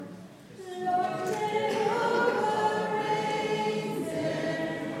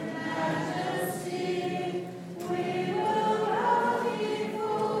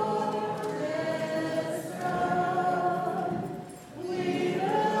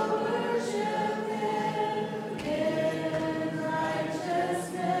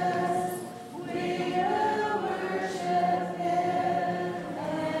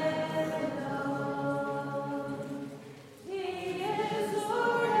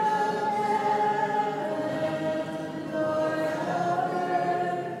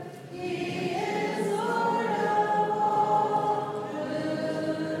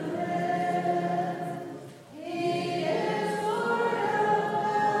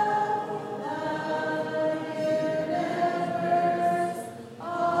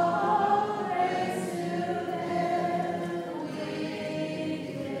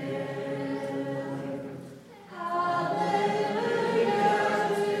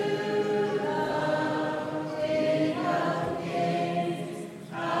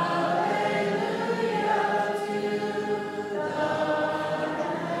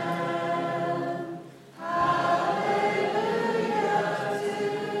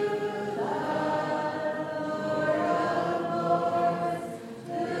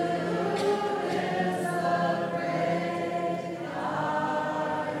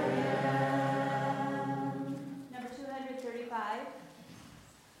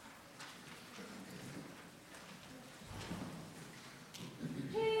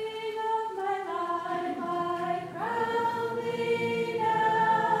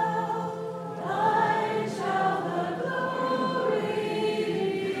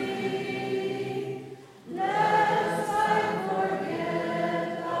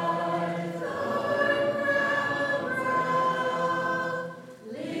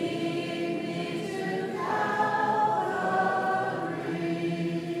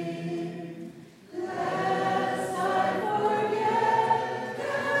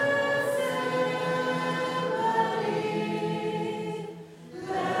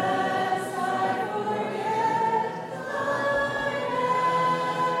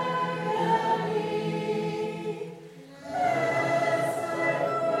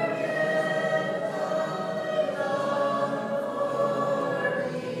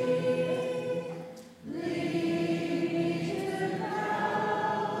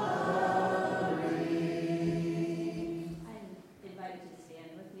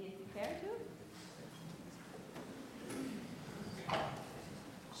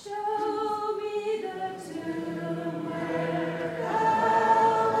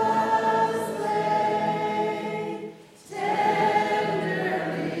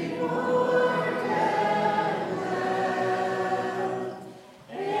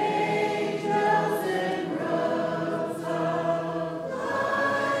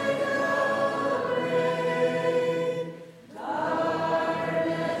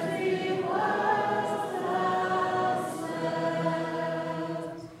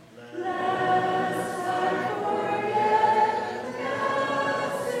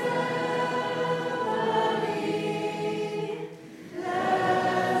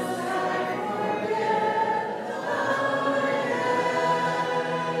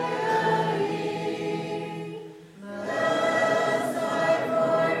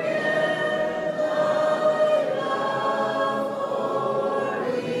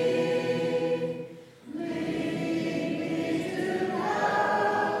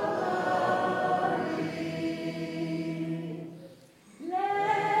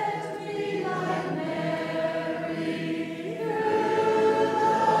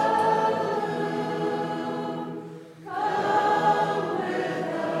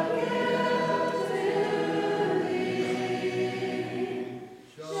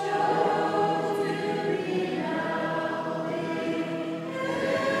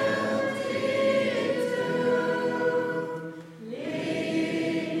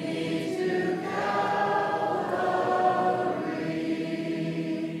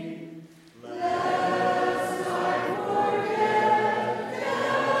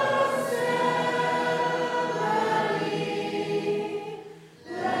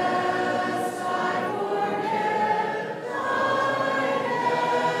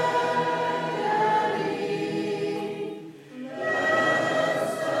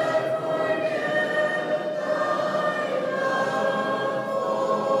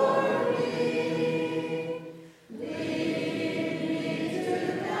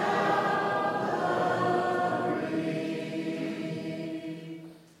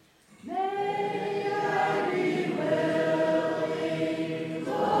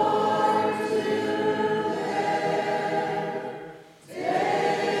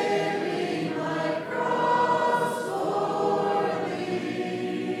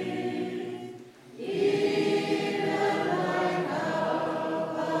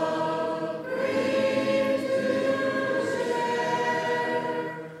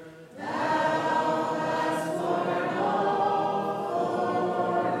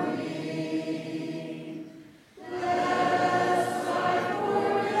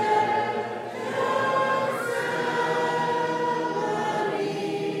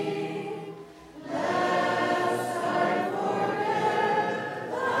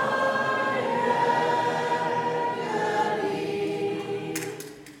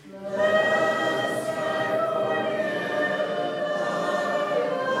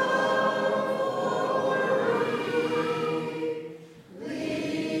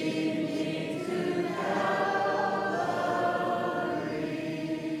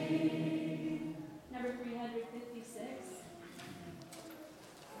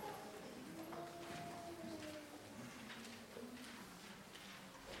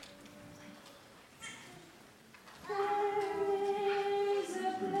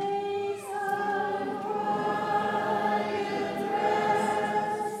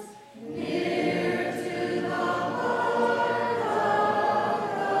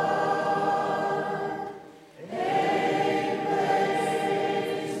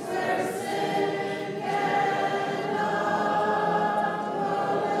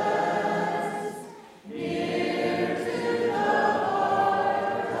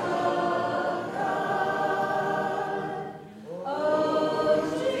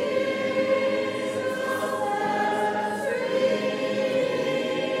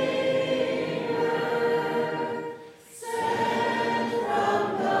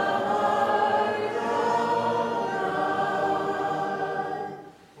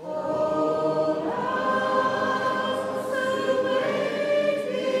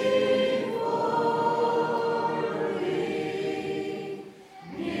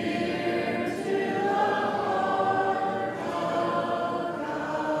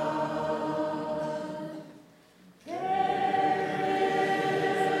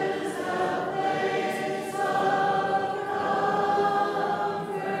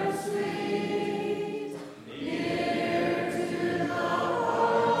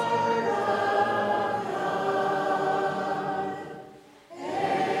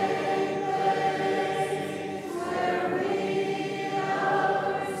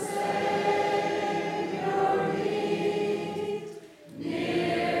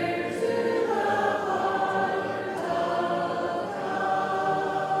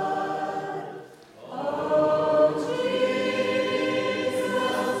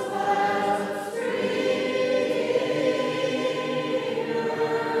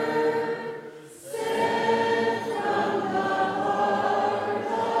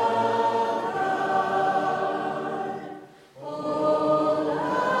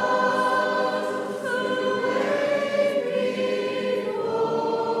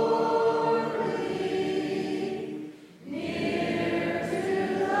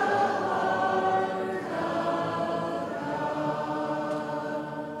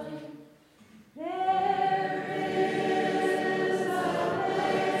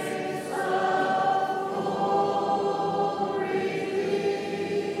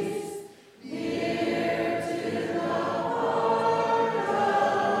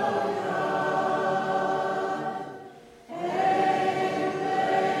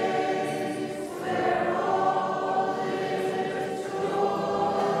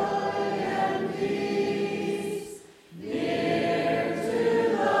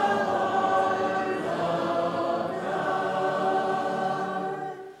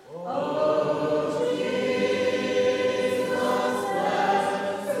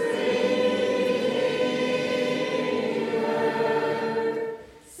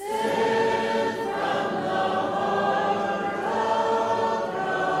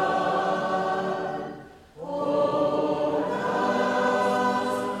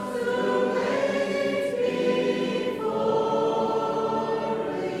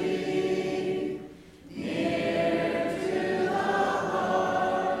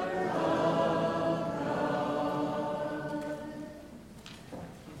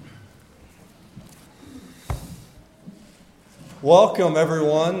Welcome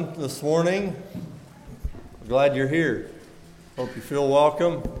everyone this morning. I'm glad you're here. Hope you feel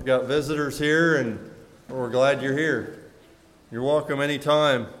welcome. We've got visitors here and we're glad you're here. You're welcome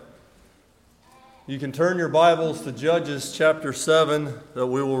anytime. You can turn your Bibles to Judges chapter 7 that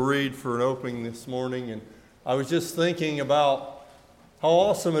we will read for an opening this morning. And I was just thinking about how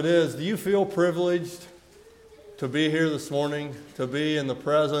awesome it is. Do you feel privileged to be here this morning, to be in the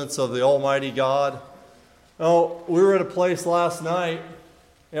presence of the Almighty God? Oh, we were at a place last night.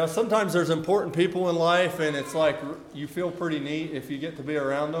 Sometimes there's important people in life, and it's like you feel pretty neat if you get to be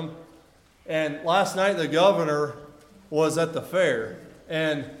around them. And last night, the governor was at the fair,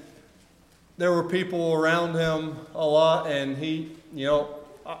 and there were people around him a lot, and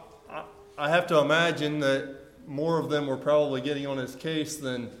I have to imagine that more of them were probably getting on his case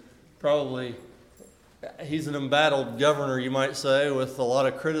than probably. He's an embattled governor, you might say, with a lot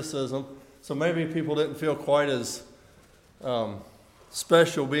of criticism. So maybe people didn't feel quite as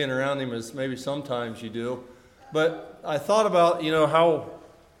special being around him as maybe sometimes you do. But I thought about,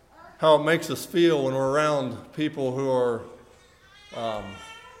 how it makes us feel when we're around people who are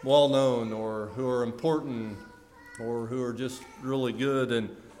well-known or who are important or who are just really good.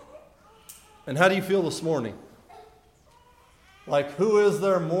 And how do you feel this morning? Like, who is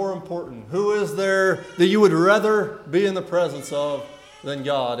there more important? Who is there that you would rather be in the presence of than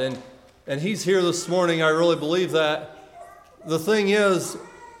God? And He's here this morning. I really believe that. The thing is,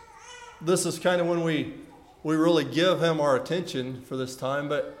 this is kind of when we really give Him our attention for this time,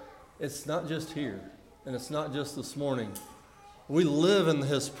 but it's not just here, and it's not just this morning. We live in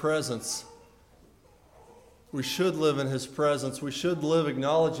His presence. We should live in His presence. We should live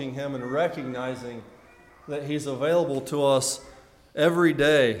acknowledging Him and recognizing that He's available to us every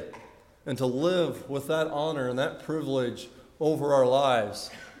day, and to live with that honor and that privilege over our lives.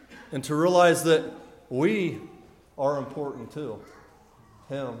 And to realize that we are important to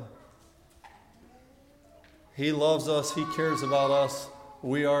Him. He loves us. He cares about us.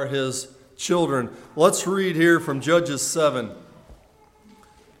 We are His children. Let's read here from Judges 7.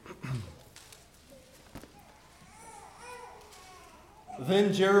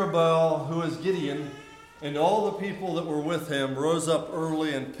 Then Jerubbaal, who is Gideon, and all the people that were with him rose up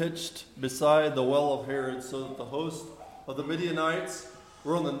early and pitched beside the well of Harod, so that the host of the Midianites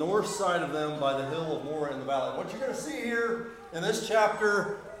were on the north side of them by the hill of Moreh in the valley. What you're going to see here in this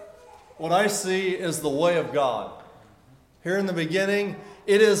chapter, what I see is the way of God. Here in the beginning,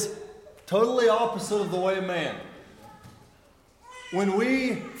 it is totally opposite of the way of man. When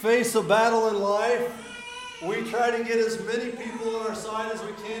we face a battle in life, we try to get as many people on our side as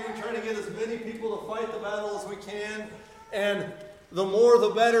we can. We try to get as many people to fight the battle as we can. And the more,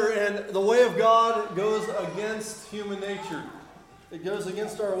 the better. And the way of God goes against human nature. It goes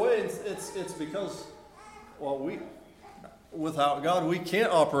against our ways. It's because, without God, we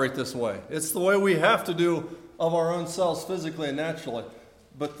can't operate this way. It's the way we have to do of our own selves physically and naturally.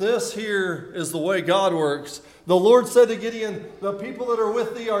 But this here is the way God works. The Lord said to Gideon, the people that are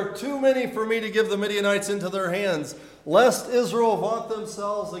with thee are too many for me to give the Midianites into their hands, lest Israel vaunt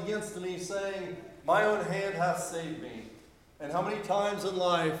themselves against me, saying, my own hand hath saved me. And how many times in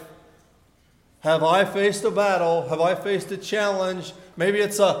life have I faced a battle? Have I faced a challenge? Maybe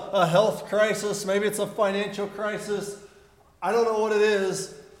it's a health crisis. Maybe it's a financial crisis. I don't know what it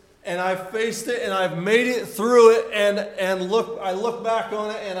is. And I've faced it and I've made it through it. And I look back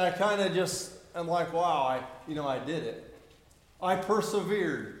on it and I kind of just, I'm like, wow, I did it. I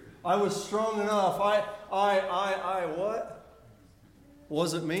persevered. I was strong enough. What?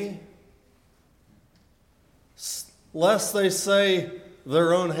 Was it me? Lest they say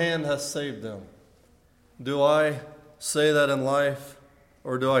their own hand has saved them. Do I say that in life,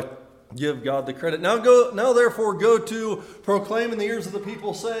 or do I give God the credit? Now therefore go to proclaim in the ears of the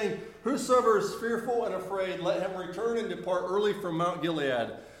people, saying, whosoever is fearful and afraid, let him return and depart early from Mount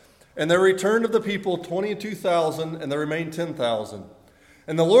Gilead. And there returned of the people 22,000, and there remained 10,000.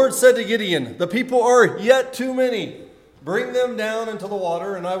 And the Lord said to Gideon, the people are yet too many. Bring them down into the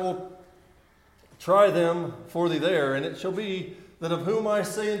water, and I will try them for thee there. And it shall be that of whom I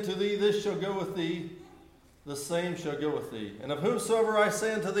say unto thee, this shall go with thee, the same shall go with thee. And of whomsoever I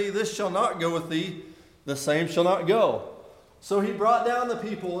say unto thee, this shall not go with thee, the same shall not go. So he brought down the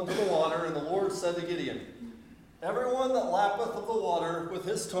people into the water, and the Lord said to Gideon, everyone that lappeth of the water with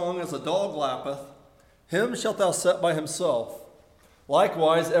his tongue as a dog lappeth, him shalt thou set by himself.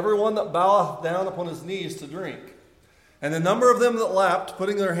 Likewise, everyone that boweth down upon his knees to drink. And the number of them that lapped,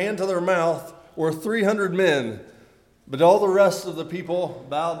 putting their hand to their mouth, were 300 men. But all the rest of the people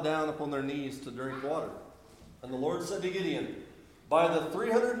bowed down upon their knees to drink water. And the Lord said to Gideon, by the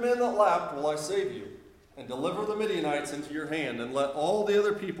 300 men that lapped will I save you. and deliver the Midianites into your hand, and let all the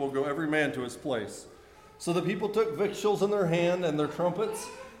other people go every man to his place. So the people took victuals in their hand and their trumpets,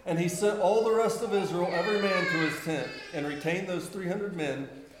 and he sent all the rest of Israel, every man to his tent, and retained those 300 men,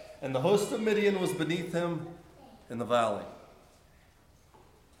 and the host of Midian was beneath him in the valley.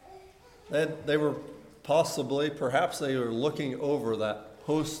 They were perhaps they were looking over that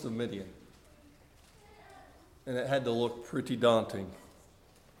host of Midian. And it had to look pretty daunting.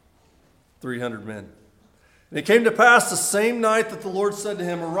 300 men. And it came to pass the same night that the Lord said to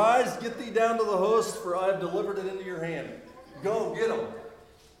him, Arise, get thee down to the host, for I have delivered it into your hand. Go, get them.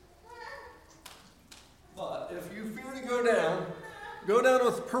 But if you fear to go down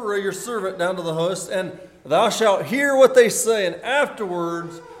with Purah your servant down to the host, and thou shalt hear what they say, and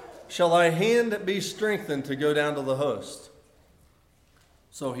afterwards shall thy hand be strengthened to go down to the host.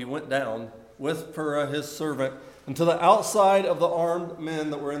 So he went down with Purah his servant unto the outside of the armed men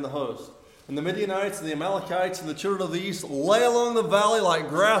that were in the host. And the Midianites and the Amalekites and the children of the east lay along the valley like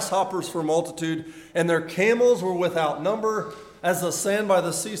grasshoppers for multitude, and their camels were without number, as the sand by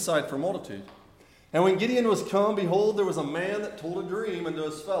the seaside for multitude. And when Gideon was come, behold, there was a man that told a dream unto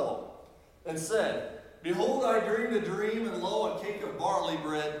his fellow, and said, Behold, I dreamed a dream, and lo, a cake of barley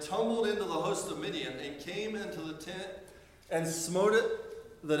bread tumbled into the host of Midian, and came into the tent, and smote it,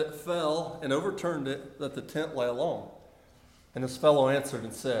 that it fell, and overturned it, that the tent lay along. And his fellow answered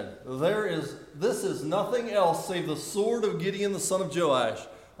and said, This is nothing else save the sword of Gideon the son of Joash,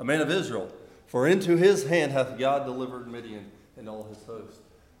 a man of Israel. For into his hand hath God delivered Midian and all his host.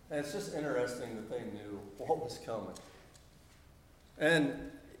 And it's just interesting that they knew what was coming.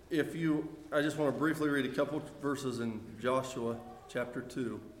 And I just want to briefly read a couple verses in Joshua chapter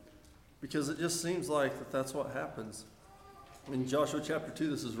 2, because it just seems like that's what happens. In Joshua chapter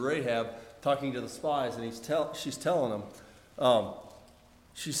 2, this is Rahab talking to the spies, and she's telling them,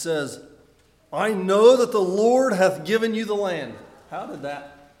 she says, I know that the Lord hath given you the land. How did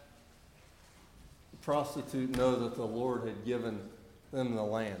that prostitute know that the Lord had given them the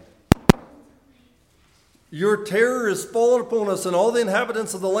land? Your terror is fallen upon us, and all the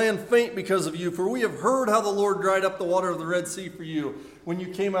inhabitants of the land faint because of you. For we have heard how the Lord dried up the water of the Red Sea for you when you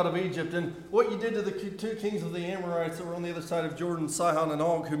came out of Egypt, and what you did to the two kings of the Amorites that were on the other side of Jordan, Sihon and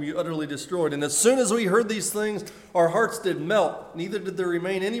Og, whom you utterly destroyed. And as soon as we heard these things, our hearts did melt, neither did there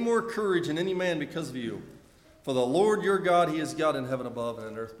remain any more courage in any man because of you. For the Lord your God, he is God in heaven above and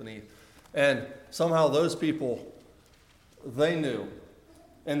in earth beneath. And somehow those people, they knew.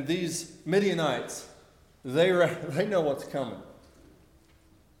 And these Midianites, they know what's coming.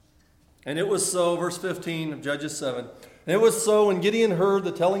 And it was so, verse 15 of Judges 7, and it was so when Gideon heard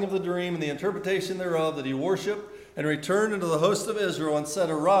the telling of the dream and the interpretation thereof, that he worshipped and returned unto the host of Israel and said,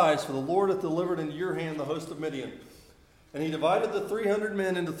 Arise, for the Lord hath delivered into your hand the host of Midian. And he divided the 300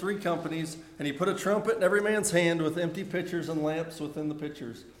 men into 3 companies, and he put a trumpet in every man's hand with empty pitchers and lamps within the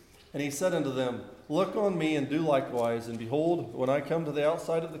pitchers. And he said unto them, Look on me and do likewise, and behold, when I come to the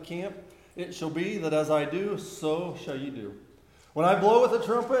outside of the camp, it shall be that as I do, so shall you do. When I blow with the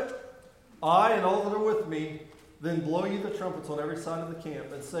trumpet, I and all that are with me, then blow ye the trumpets on every side of the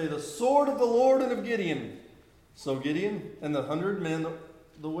camp, and say, The sword of the Lord and of Gideon. So Gideon and the 100 men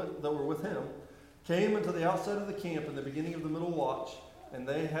that were with him came into the outside of the camp in the beginning of the middle watch, and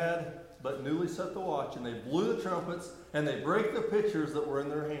they had but newly set the watch, and they blew the trumpets, and they brake the pitchers that were in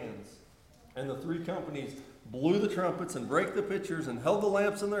their hands. And the 3 companies blew the trumpets and brake the pitchers and held the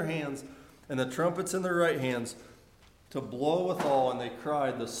lamps in their hands and the trumpets in their right hands to blow withal. And they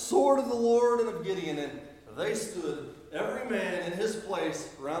cried, The sword of the Lord and of Gideon. And they stood, every man in his place,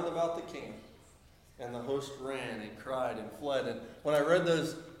 round about the camp. And the host ran and cried and fled. And when I read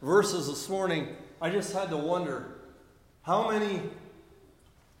those verses this morning, I just had to wonder, how many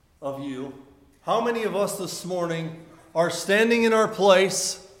of you, how many of us this morning are standing in our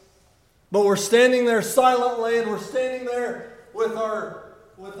place, but we're standing there silently, and we're standing there with our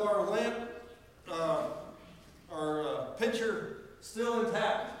lamp, our pitcher still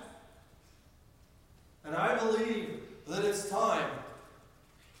intact. And I believe that it's time,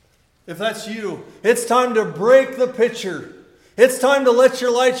 if that's you, it's time to break the pitcher. It's time to let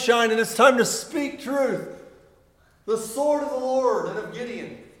your light shine, and it's time to speak truth. The sword of the Lord and of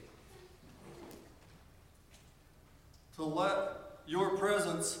Gideon. To let your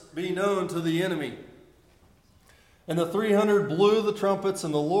presence be known to the enemy. And the 300 blew the trumpets,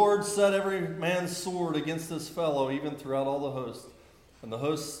 and the Lord set every man's sword against his fellow, even throughout all the host. And the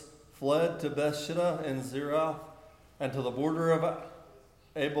hosts fled to Bethshittah and Zerah, and to the border of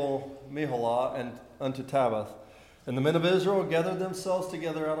Abel Meholah, and unto Tabbath. And the men of Israel gathered themselves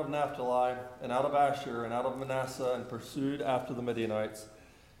together out of Naphtali, and out of Asher, and out of Manasseh, and pursued after the Midianites.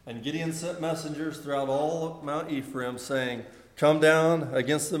 And Gideon sent messengers throughout all of Mount Ephraim, saying, Come down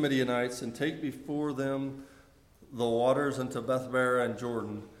against the Midianites, and take before them the waters unto Bethbara and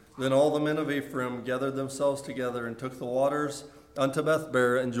Jordan. Then all the men of Ephraim gathered themselves together, and took the waters unto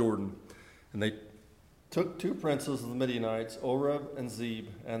Bethbara and Jordan. And they took 2 princes of the Midianites, Oreb and Zeb,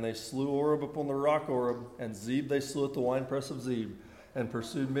 and they slew Oreb upon the rock Oreb, and Zeb they slew at the winepress of Zeb, and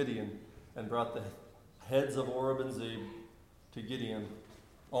pursued Midian, and brought the heads of Oreb and Zeb to Gideon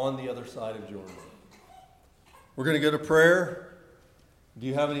on the other side of Jordan. We're going to go to prayer. Do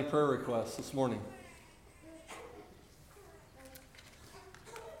you have any prayer requests this morning?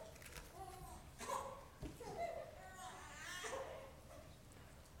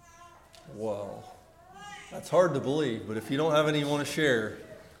 Wow. That's hard to believe, but if you don't have any you want to share,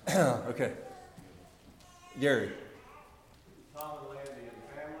 okay. Gary. Tom and Landy and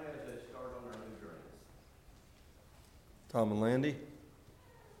family as they start on their new journeys. Tom and Landy.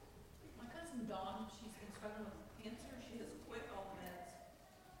 My cousin Dawn, she's been struggling with cancer. She has quit all meds.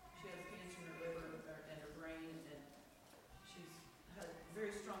 She has cancer in her liver and her brain, and she's had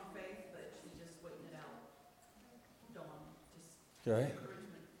very strong faith, but she's just waiting it out. Dawn, just Okay.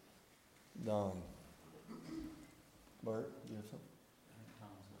 encouragement. Don. Bart, do you have something?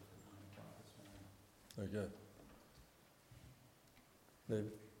 Very good.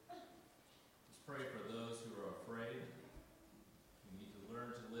 David. Let's pray for those who are afraid. We need to learn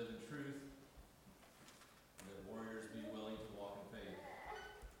to live in truth, and that warriors be willing to walk in faith.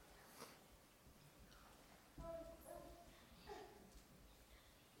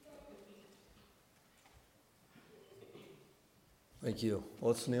 Thank you.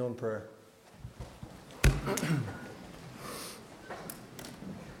 Let's kneel in prayer.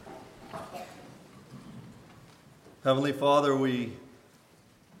 Heavenly Father, we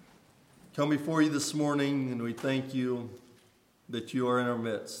come before you this morning and we thank you that you are in our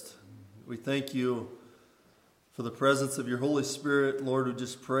midst. We thank you for the presence of your Holy Spirit. Lord, we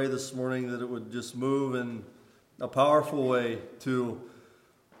just pray this morning that it would just move in a powerful way to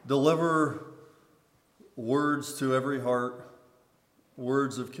deliver words to every heart,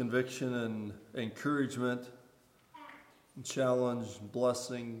 words of conviction and encouragement, and challenge,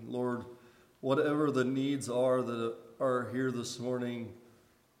 blessing. Lord, whatever the needs are that are here this morning,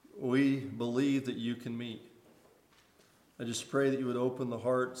 we believe that you can meet. I just pray that you would open the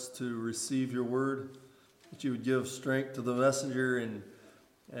hearts to receive your word, that you would give strength to the messenger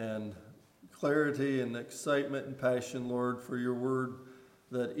and clarity and excitement and passion, Lord, for your word,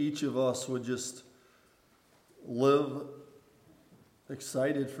 that each of us would just live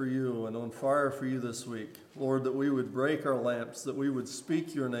excited for you and on fire for you this week. Lord, that we would break our lamps, that we would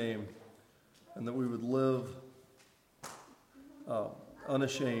speak your name, and that we would live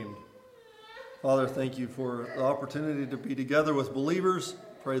unashamed. Father, thank you for the opportunity to be together with believers.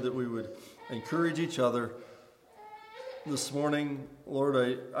 Pray that we would encourage each other this morning.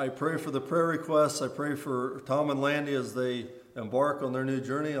 Lord, I pray for the prayer requests. I pray for Tom and Landy as they embark on their new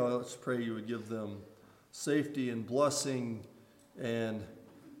journey. I just pray you would give them safety and blessing and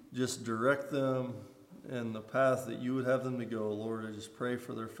just direct them in the path that you would have them to go. Lord, I just pray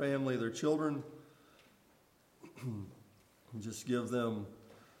for their family, their children. Just give them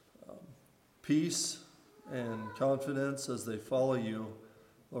peace and confidence as they follow you.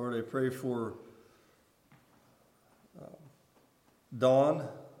 Lord, I pray for Dawn,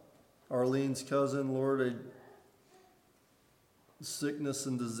 Arlene's cousin. Lord, sickness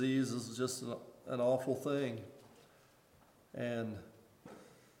and disease is just an awful thing. And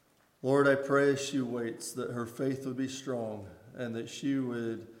Lord, I pray as she waits that her faith would be strong and that she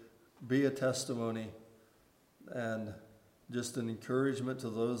would be a testimony and just an encouragement to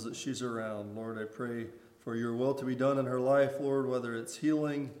those that she's around. Lord, I pray for your will to be done in her life, Lord, whether it's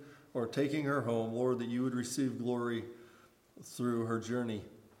healing or taking her home, Lord, that you would receive glory through her journey.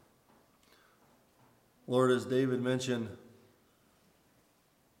 Lord, as David mentioned,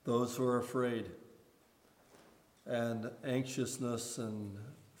 those who are afraid and anxiousness and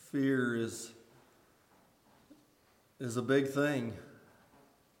fear is a big thing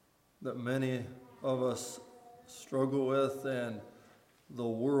that many of us struggle with and the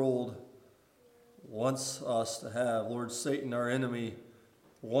world wants us to have. Lord, Satan, our enemy,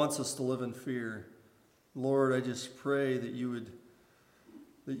 wants us to live in fear. Lord, I just pray that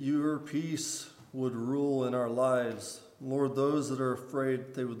your peace would rule in our lives. Lord, those that are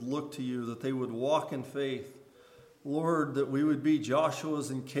afraid, they would look to you, that they would walk in faith. Lord, that we would be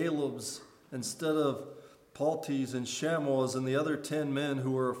Joshua's and Caleb's instead of Palti's and Shamuel's and the other 10 men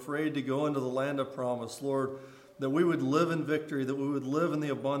who were afraid to go into the land of promise. Lord, that we would live in victory, that we would live in the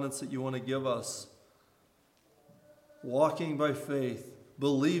abundance that you want to give us. Walking by faith,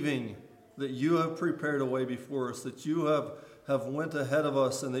 believing that you have prepared a way before us, that you have went ahead of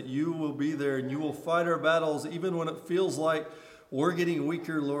us, and that you will be there and you will fight our battles even when it feels like we're getting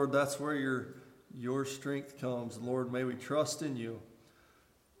weaker. Lord, that's where your strength comes. Lord, may we trust in you.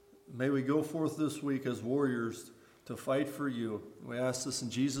 May we go forth this week as warriors to fight for you. We ask this in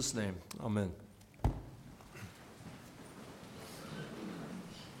Jesus' name. Amen.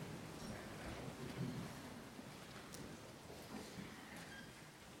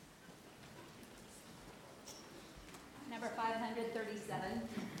 Number 537.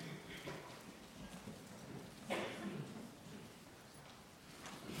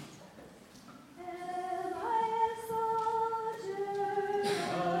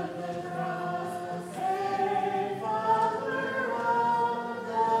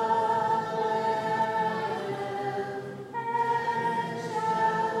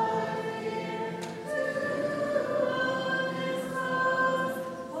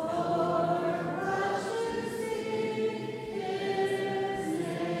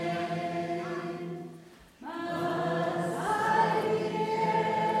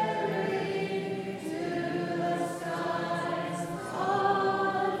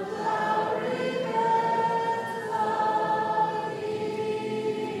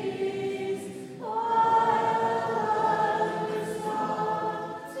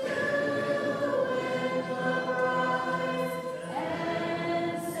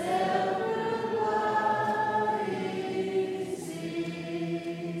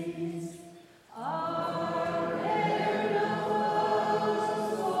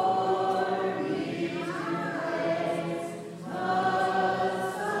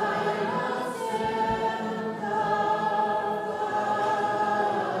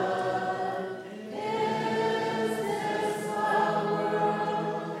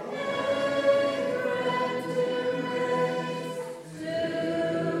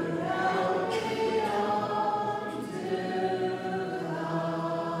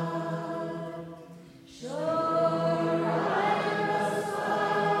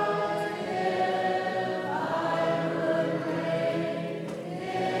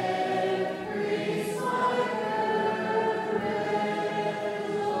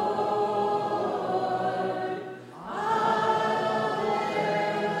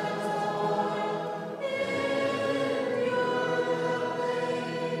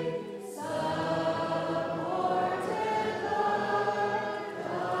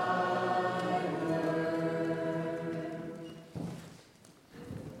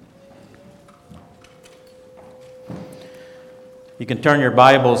 You can turn your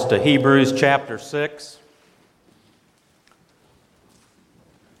Bibles to Hebrews chapter 6.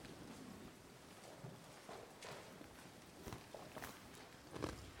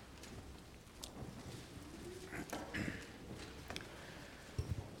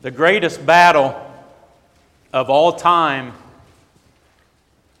 The greatest battle of all time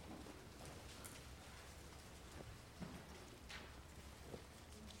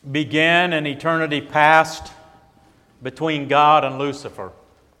began in eternity past between God and Lucifer.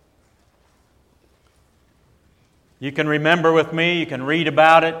 You can remember with me, you can read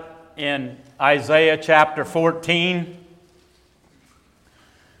about it in Isaiah chapter 14,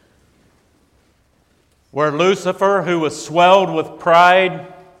 where Lucifer, who was swelled with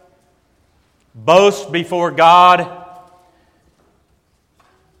pride, boasts before God,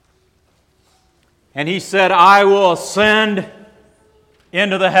 and he said, I will ascend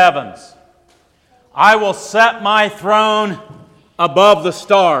into the heavens. I will set my throne above the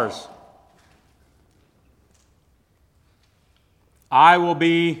stars. I will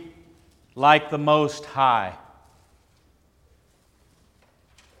be like the Most High.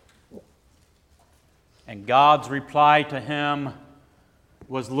 And God's reply to him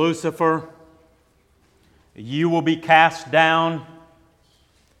was, Lucifer, you will be cast down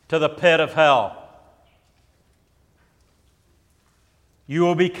to the pit of hell. You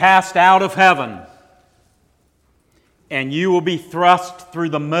will be cast out of heaven, and you will be thrust through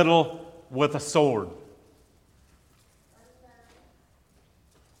the middle with a sword.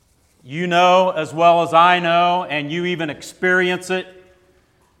 You know as well as I know, and you even experience it,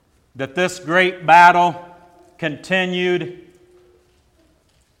 that this great battle continued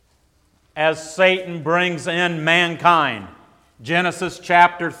as Satan brings in mankind. Genesis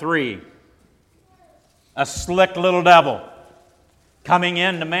chapter 3. A slick little devil coming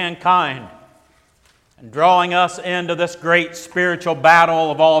into mankind and drawing us into this great spiritual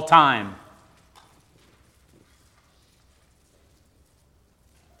battle of all time.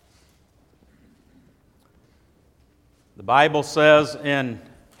 The Bible says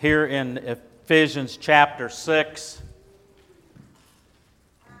here in Ephesians chapter 6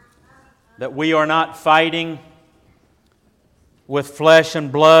 that we are not fighting with flesh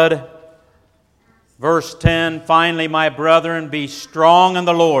and blood. Verse 10, finally, my brethren, be strong in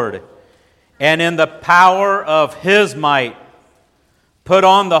the Lord and in the power of His might. Put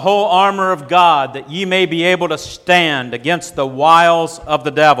on the whole armor of God, that ye may be able to stand against the wiles of the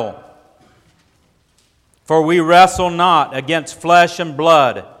devil. For we wrestle not against flesh and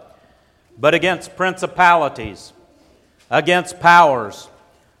blood, but against principalities, against powers,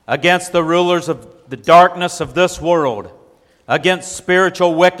 against the rulers of the darkness of this world, against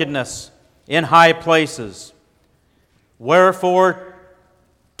spiritual wickedness in high places. Wherefore,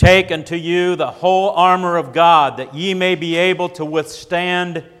 take unto you the whole armor of God, that ye may be able to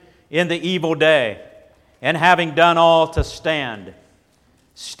withstand in the evil day, and having done all, to stand.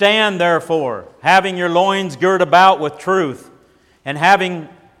 Stand therefore, having your loins girt about with truth, and having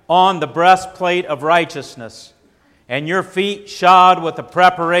on the breastplate of righteousness, and your feet shod with the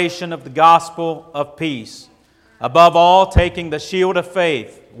preparation of the gospel of peace. Above all, taking the shield of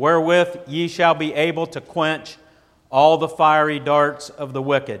faith, wherewith ye shall be able to quench all the fiery darts of the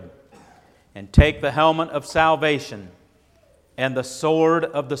wicked. And take the helmet of salvation, and the sword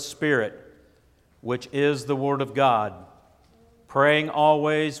of the Spirit, which is the Word of God, praying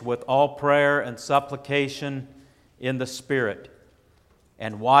always with all prayer and supplication in the Spirit,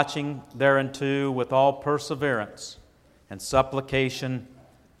 and watching thereunto with all perseverance and supplication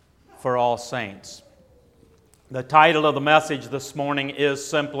for all saints. The title of the message this morning is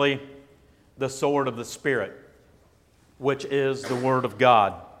simply The Sword of the Spirit, which is the Word of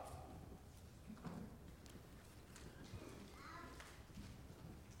God.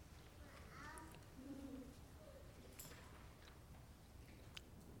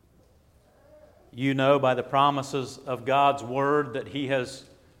 You know by the promises of God's Word that He has,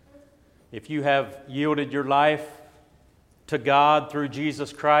 if you have yielded your life to God through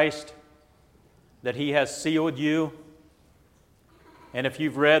Jesus Christ, that He has sealed you. And if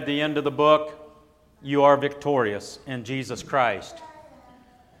you've read the end of the book, you are victorious in Jesus Christ.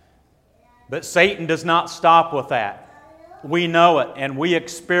 But Satan does not stop with that. We know it and we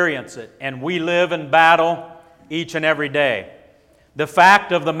experience it, and we live in battle each and every day. The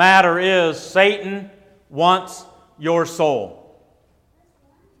fact of the matter is, Satan wants your soul.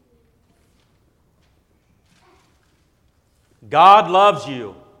 God loves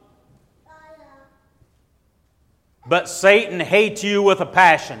you, but Satan hates you with a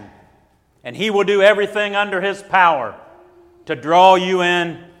passion, and he will do everything under his power to draw you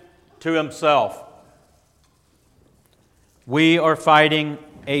in to himself. We are fighting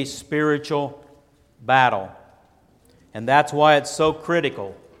a spiritual battle, and that's why it's so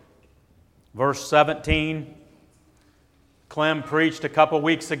critical. Verse 17, Clem preached a couple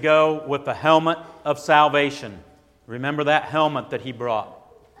weeks ago with the helmet of salvation. Remember that helmet that he brought?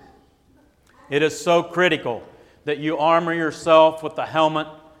 It is so critical that you armor yourself with the helmet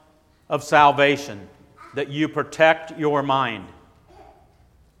of salvation, that you protect your mind.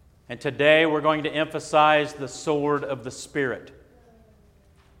 And today we're going to emphasize the sword of the Spirit,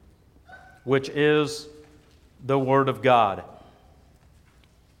 which is the Word of God.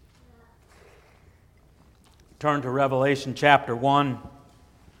 Turn to Revelation chapter 1.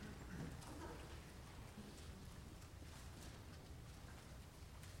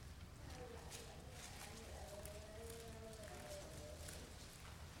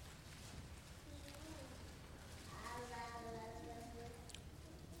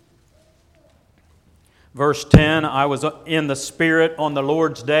 Verse 10, I was in the Spirit on the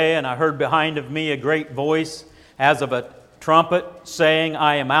Lord's day, and I heard behind of me a great voice as of a trumpet, saying,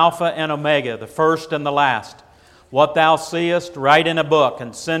 I am Alpha and Omega, the first and the last. What thou seest, write in a book,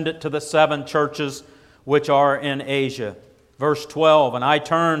 and send it to the 7 churches which are in Asia. Verse 12, and I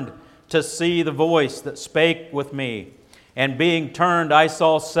turned to see the voice that spake with me. And being turned, I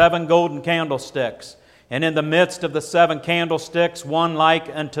saw 7 golden candlesticks. And in the midst of the 7 candlesticks, one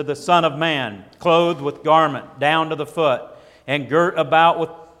like unto the Son of Man, clothed with garment down to the foot, and girt about with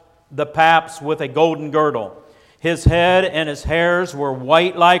the paps with a golden girdle. His head and his hairs were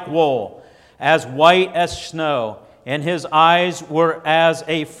white like wool, as white as snow, and his eyes were as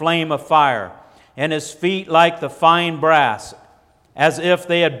a flame of fire, and his feet like the fine brass, as if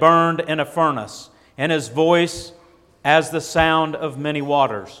they had burned in a furnace, and his voice as the sound of many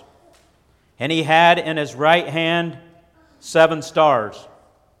waters. And he had in his right hand 7 stars,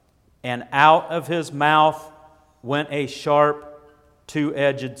 and out of his mouth went a sharp,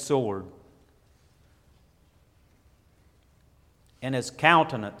 2-edged sword. And his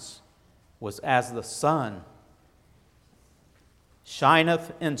countenance was as the sun,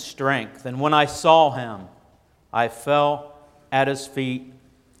 shineth in strength. And when I saw him, I fell at his feet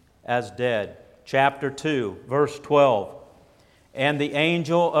as dead. Chapter 2, verse 12. And the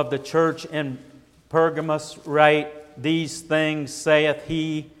angel of the church in Pergamos write, These things saith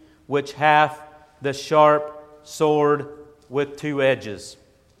he which hath the sharp sword with two edges.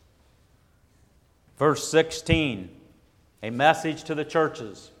 Verse 16, a message to the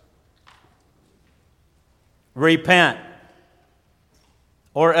churches. Repent,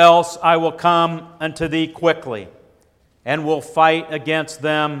 or else I will come unto thee quickly, and will fight against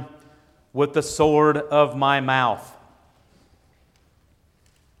them with the sword of my mouth.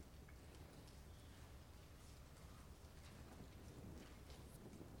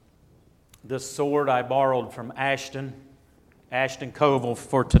 This sword I borrowed from Ashton Koval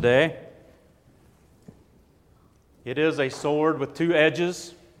for today. It is a sword with two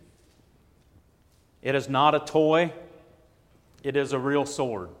edges. It is not a toy. It is a real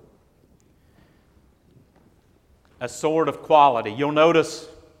sword. A sword of quality. You'll notice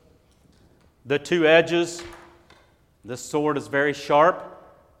the two edges. This sword is very sharp.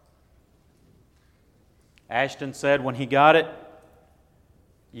 Ashton said when he got it,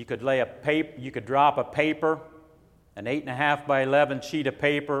 you could drop a paper, an 8.5 by 11 sheet of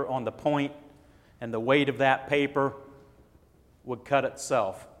paper on the point, and the weight of that paper would cut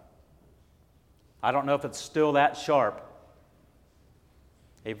itself. I don't know if it's still that sharp.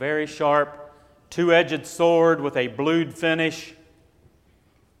 A very sharp, two-edged sword with a blued finish.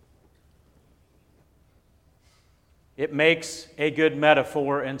 It makes a good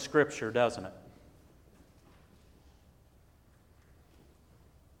metaphor in Scripture, doesn't it?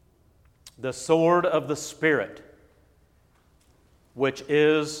 The sword of the Spirit, which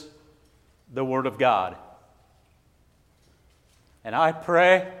is the Word of God. And I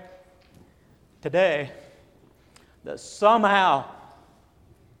pray today that somehow,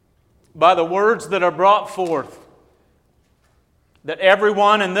 by the words that are brought forth, that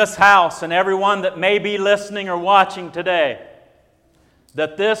everyone in this house and everyone that may be listening or watching today,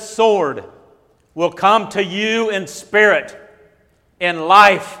 that this sword will come to you in spirit, in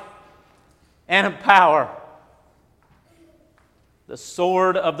life, and in power. The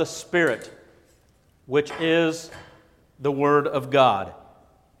sword of the Spirit, which is the Word of God.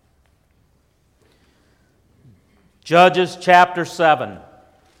 Judges chapter 7.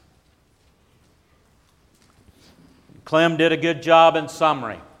 Clem did a good job in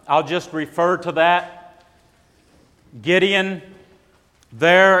summary. I'll just refer to that. Gideon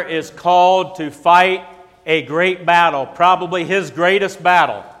there is called to fight a great battle, probably his greatest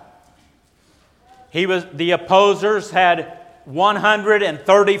battle. The opposers had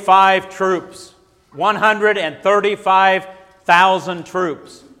 135 troops, 135,000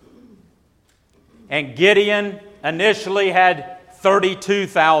 troops. And Gideon initially had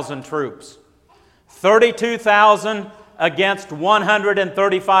 32,000 troops. 32,000 against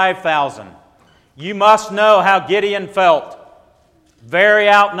 135,000. You must know how Gideon felt. Very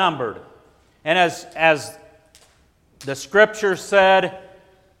outnumbered. And as the Scripture said,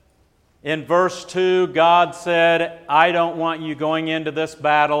 in verse 2, God said, I don't want you going into this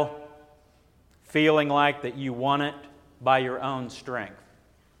battle feeling like that you won it by your own strength.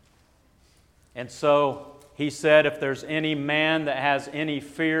 And so He said, if there's any man that has any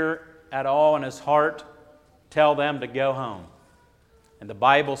fear at all in his heart, tell them to go home. And the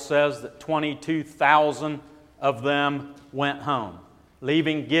Bible says that 22,000 of them went home,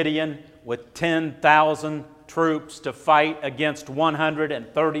 leaving Gideon with 10,000 troops to fight against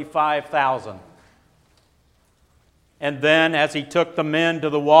 135,000. And then as he took the men to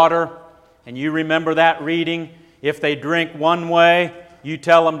the water, and you remember that reading, if they drink one way, you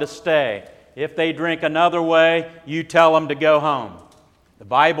tell them to stay. If they drink another way, you tell them to go home. The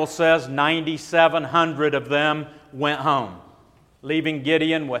Bible says 9,700 of them went home, leaving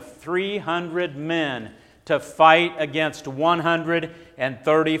Gideon with 300 men to fight against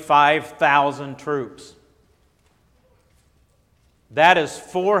 135,000 troops. That is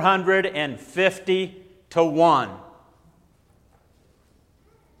 450 to 1.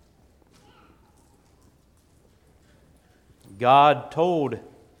 God told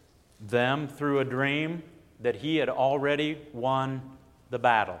them through a dream that He had already won the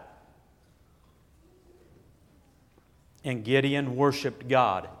battle. And Gideon worshiped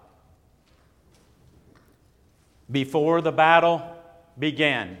God. Before the battle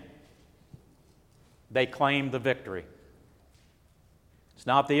began, they claimed the victory. It's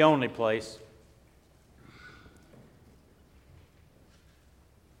not the only place.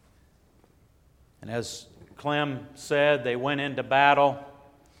 And as Clem said, they went into battle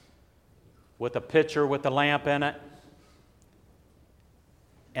with a pitcher with a lamp in it,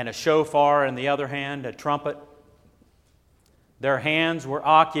 and a shofar in the other hand, a trumpet. Their hands were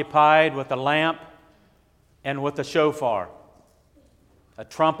occupied with a lamp and with a shofar, a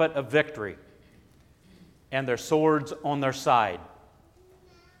trumpet of victory, and their swords on their side.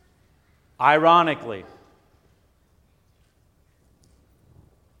 Ironically,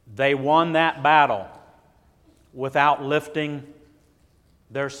 they won that battle without lifting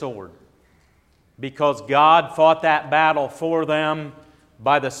their sword, because God fought that battle for them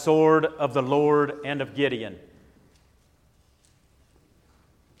by the sword of the Lord and of Gideon.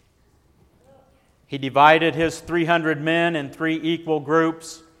 He divided his 300 men in 3 equal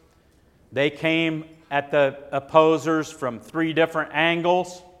groups. They came at the opposers from 3 different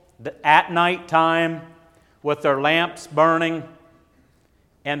angles at night time with their lamps burning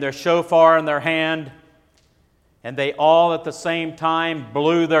and their shofar in their hand, and they all at the same time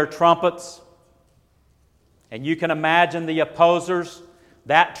blew their trumpets. And you can imagine the opposers.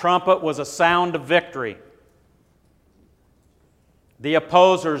 That trumpet was a sound of victory. The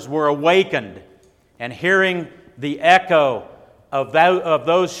opposers were awakened and hearing the echo of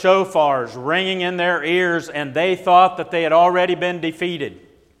those shofars ringing in their ears, and they thought that they had already been defeated.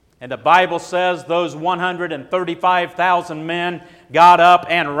 And the Bible says those 135,000 men got up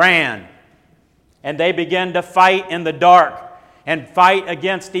and ran. And they began to fight in the dark and fight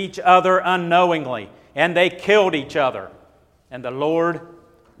against each other unknowingly. And they killed each other. And the Lord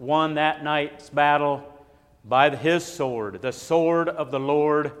won that night's battle by His sword, the sword of the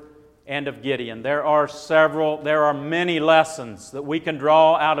Lord and of Gideon. There are many lessons that we can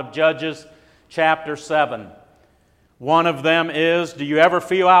draw out of Judges chapter 7. One of them is, do you ever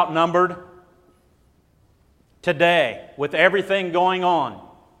feel outnumbered? Today, with everything going on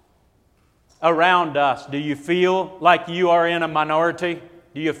around us, do you feel like you are in a minority?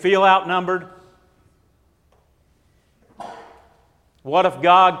 Do you feel outnumbered? What if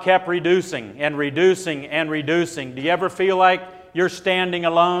God kept reducing and reducing and reducing? Do you ever feel like you're standing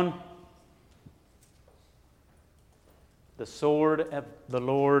alone? The sword of the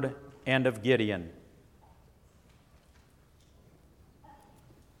Lord and of Gideon.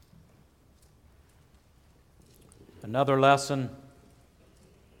 Another lesson,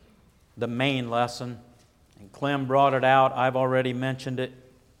 the main lesson, and Clem brought it out, I've already mentioned it,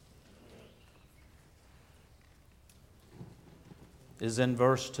 is in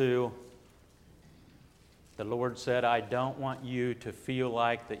verse 2. The Lord said, I don't want you to feel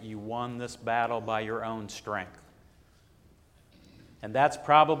like that you won this battle by your own strength. And that's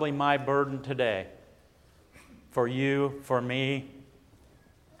probably my burden today. For you, for me,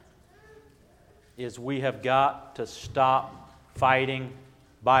 is we have got to stop fighting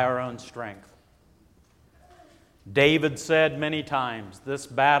by our own strength. David said many times, this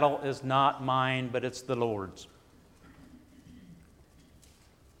battle is not mine, but it's the Lord's.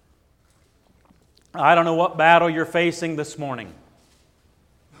 I don't know what battle you're facing this morning,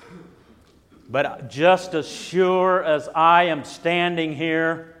 but just as sure as I am standing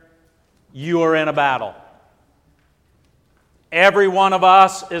here, you are in a battle. Every one of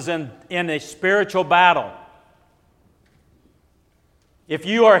us is in a spiritual battle. If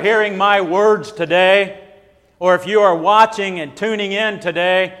you are hearing my words today, or if you are watching and tuning in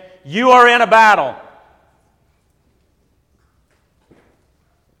today, you are in a battle.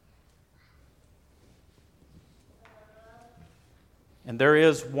 And there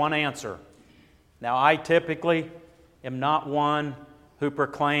is one answer. Now, I typically am not one who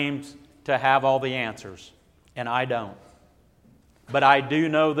proclaims to have all the answers, and I don't. But I do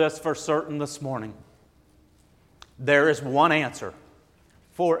know this for certain this morning. There is one answer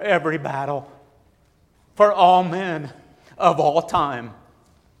for every battle, for all men of all time.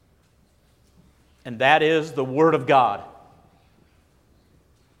 And that is the Word of God,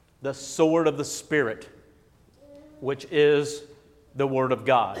 the sword of the Spirit, which is the Word of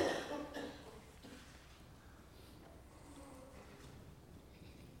God.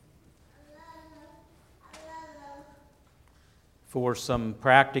 For some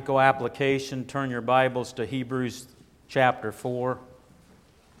practical application, turn your Bibles to Hebrews chapter 4.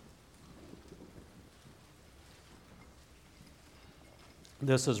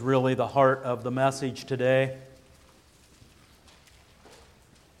 This is really the heart of the message today.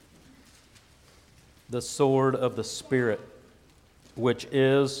 The sword of the Spirit, which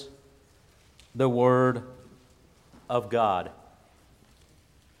is the Word of God.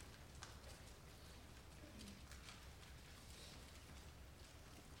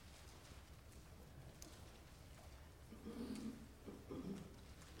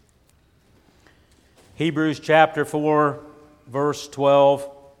 Hebrews chapter 4, verse 12,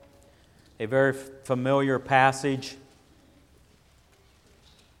 a very familiar passage.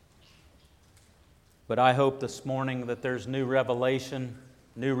 But I hope this morning that there's new revelation,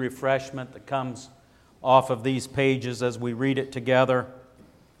 new refreshment that comes off of these pages as we read it together.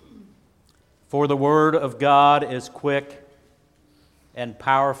 For the Word of God is quick and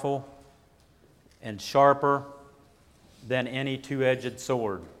powerful and sharper than any two-edged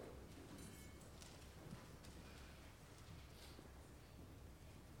sword.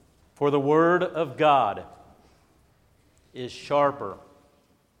 For the Word of God is sharper.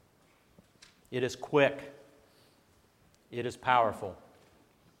 It is quick. It is powerful.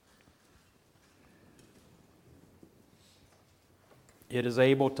 It is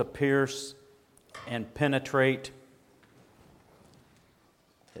able to pierce and penetrate.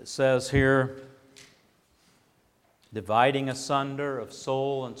 It says here, dividing asunder of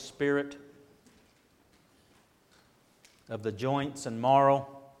soul and spirit, of the joints and marrow,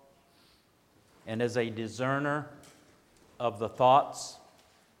 and is a discerner of the thoughts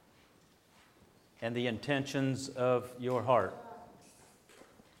and the intentions of your heart.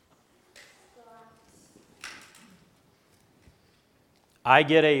 I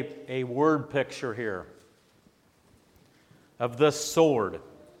get a word picture here of this sword,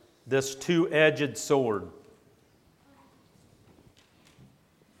 this two-edged sword,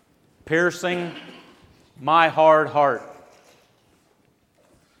 piercing my hard heart.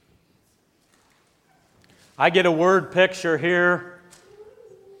 I get a word picture here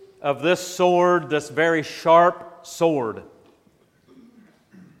of this sword, this very sharp sword,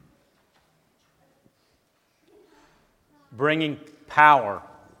 bringing power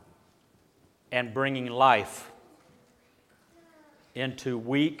and bringing life into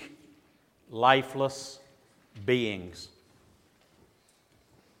weak, lifeless beings.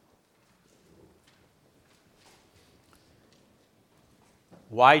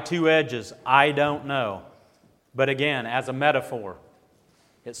 Why two edges? I don't know. But again, as a metaphor,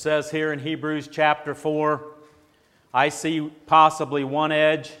 it says here in Hebrews chapter 4, I see possibly one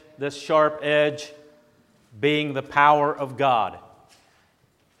edge, this sharp edge, being the power of God,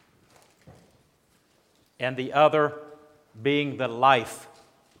 and the other being the life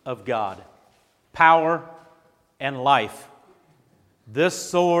of God. Power and life. This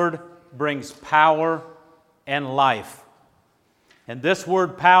sword brings power and life. And this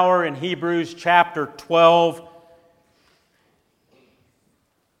word power in Hebrews chapter 12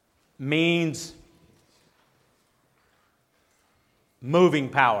 means moving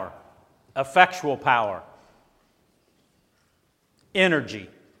power, effectual power, energy.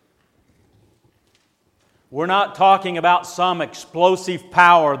 We're not talking about some explosive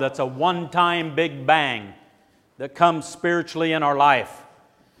power that's a one-time big bang that comes spiritually in our life.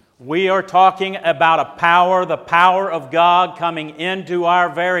 We are talking about a power, the power of God coming into our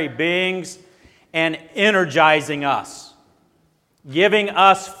very beings and energizing us, giving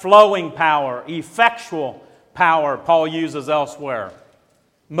us flowing power, effectual power, Paul uses elsewhere,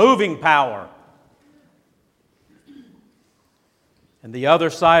 moving power. And the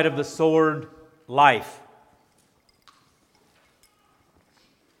other side of the sword, life.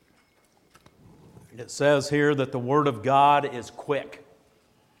 It says here that the Word of God is quick.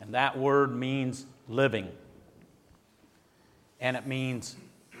 And that word means living. And it means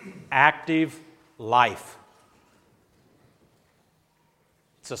active life.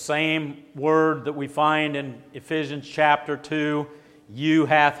 It's the same word that we find in Ephesians chapter 2. You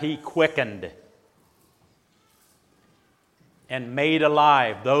hath He quickened and made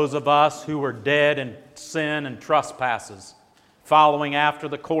alive those of us who were dead in sin and trespasses, following after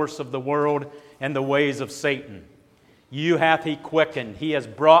the course of the world and the ways of Satan. You hath He quickened. He has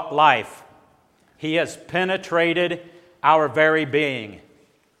brought life. He has penetrated our very being.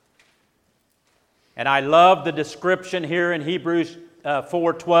 And I love the description here in Hebrews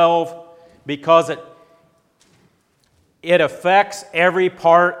 4:12 because it affects every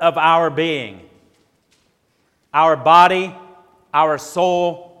part of our being. Our body, our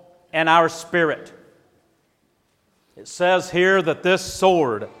soul, and our spirit. It says here that this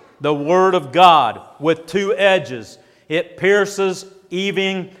sword, the Word of God, with two edges, it pierces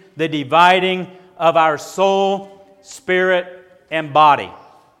even the dividing of our soul, spirit, and body.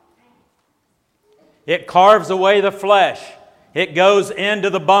 It carves away the flesh. It goes into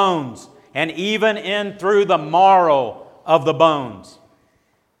the bones and even in through the marrow of the bones.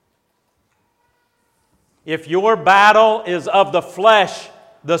 If your battle is of the flesh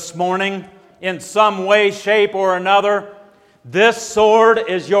this morning in some way, shape, or another, this sword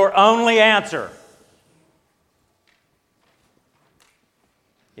is your only answer.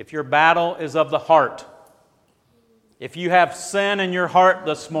 If your battle is of the heart, if you have sin in your heart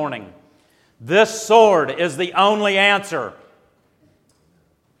this morning, this sword is the only answer.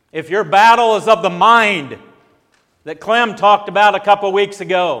 if your battle is of the mind that Clem talked about a couple weeks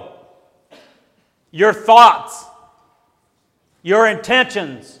ago, your thoughts, your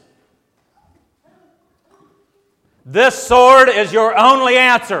intentions, this sword is your only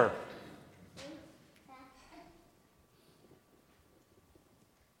answer.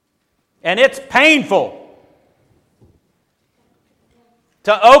 And it's painful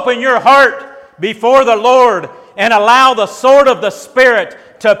to open your heart before the Lord and allow the sword of the Spirit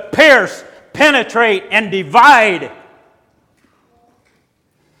to pierce, penetrate, and divide.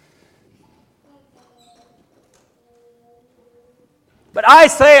 But I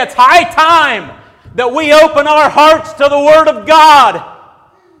say it's high time that we open our hearts to the Word of God.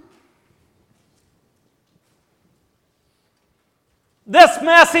 This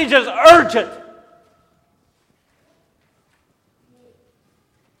message is urgent.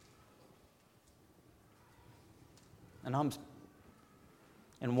 And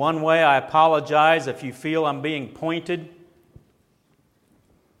in one way, I apologize if you feel I'm being pointed.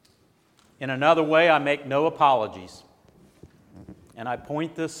 In another way, I make no apologies. And I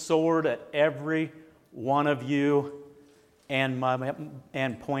point this sword at every one of you and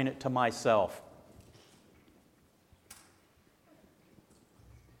point it to myself.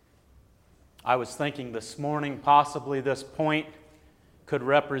 I was thinking this morning possibly this point could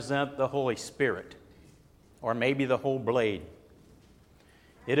represent the Holy Spirit, or maybe the whole blade.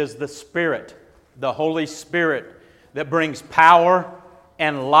 It is the Spirit, the Holy Spirit, that brings power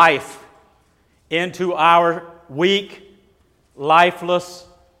and life into our weak, lifeless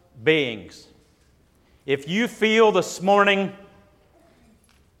beings. If you feel this morning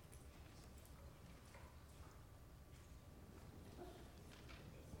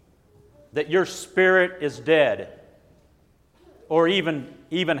that your spirit is dead, or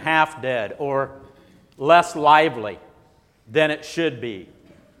even half dead, or less lively than it should be,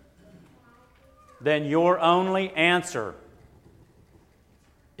 then your only answer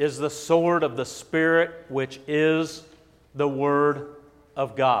is the sword of the Spirit, which is the Word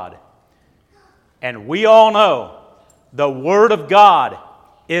of God. And we all know the Word of God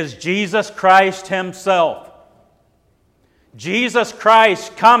is Jesus Christ Himself. Jesus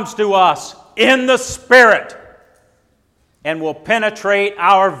Christ comes to us in the Spirit and will penetrate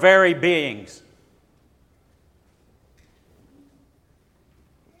our very beings.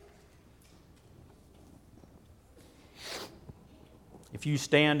 If you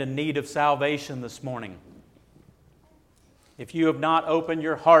stand in need of salvation this morning, if you have not opened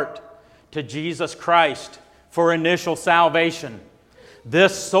your heart to Jesus Christ for initial salvation,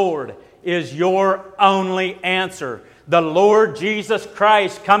 this sword is your only answer. The Lord Jesus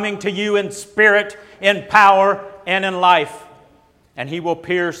Christ coming to you in spirit, in power, and in life. And He will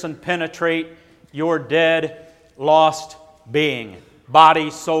pierce and penetrate your dead, lost being, body,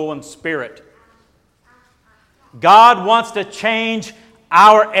 soul, and spirit. God wants to change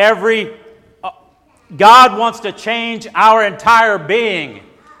our entire being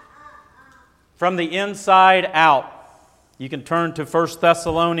from the inside out. You can turn to 1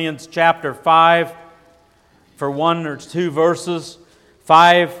 Thessalonians chapter 5 for one or two verses.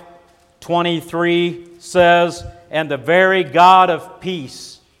 5:23 says, "And the very God of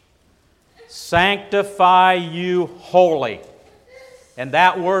peace sanctify you wholly." And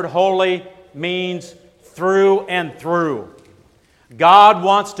that word holy means through and through. God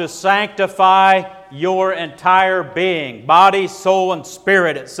wants to sanctify your entire being, body, soul, and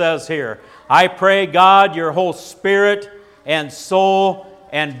spirit, it says here. I pray, God, your whole spirit and soul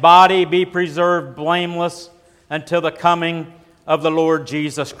and body be preserved blameless until the coming of the Lord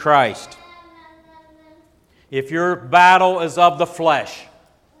Jesus Christ. If your battle is of the flesh,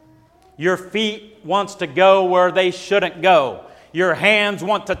 your feet wants to go where they shouldn't go. Your hands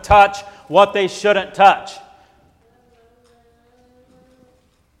want to touch what they shouldn't touch.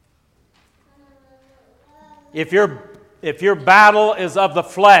 If your battle is of the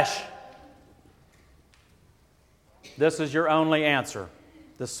flesh, this is your only answer.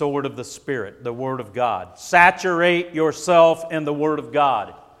 The sword of the Spirit, the Word of God. Saturate yourself in the Word of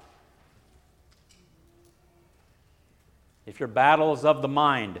God. If your battle is of the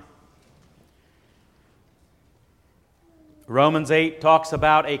mind, Romans 8 talks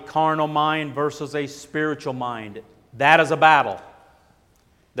about a carnal mind versus a spiritual mind. That is a battle.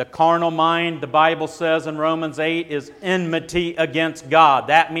 The carnal mind, the Bible says in Romans 8, is enmity against God.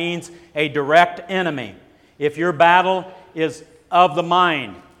 That means a direct enemy. If your battle is of the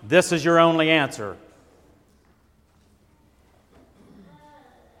mind, this is your only answer.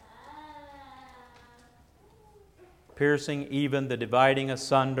 Piercing even the dividing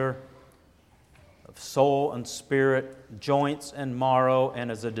asunder of soul and spirit, joints and marrow, and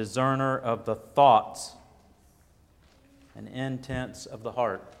is a discerner of the thoughts and intents of the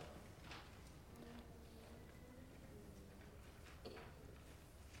heart.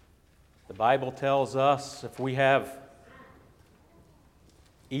 The Bible tells us if we have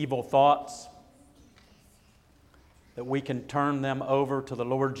evil thoughts, that we can turn them over to the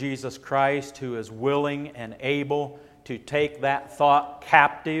Lord Jesus Christ, who is willing and able to take that thought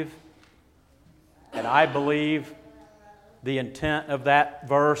captive. And I believe the intent of that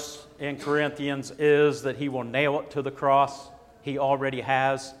verse in Corinthians is that He will nail it to the cross. He already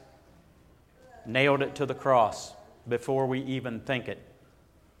has nailed it to the cross before we even think it.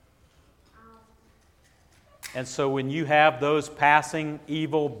 And so when you have those passing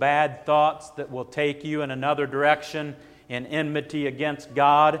evil, bad thoughts that will take you in another direction, in enmity against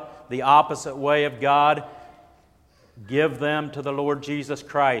God, the opposite way of God, give them to the Lord Jesus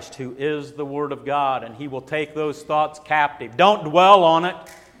Christ, who is the Word of God, and He will take those thoughts captive. Don't dwell on it,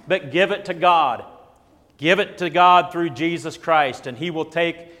 but give it to God. Give it to God through Jesus Christ, and He will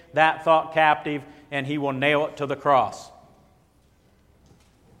take that thought captive, and He will nail it to the cross.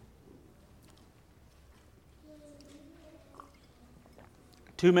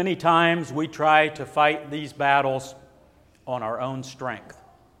 Too many times we try to fight these battles on our own strength.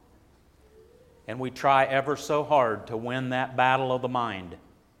 And we try ever so hard to win that battle of the mind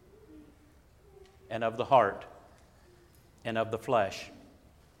and of the heart and of the flesh.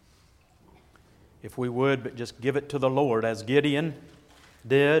 If we would but just give it to the Lord, as Gideon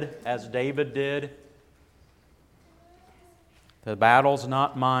did, as David did. The battle's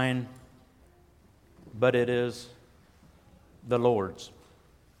not mine, but it is the Lord's.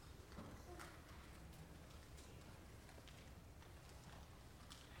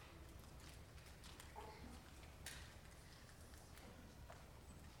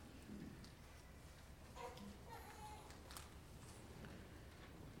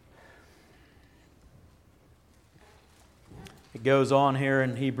 It goes on here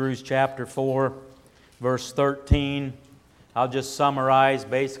in Hebrews chapter 4, verse 13. I'll just summarize.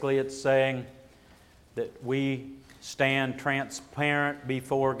 Basically, it's saying that we stand transparent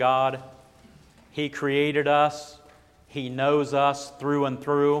before God. He created us. He knows us through and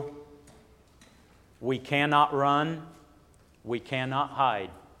through. We cannot run. We cannot hide.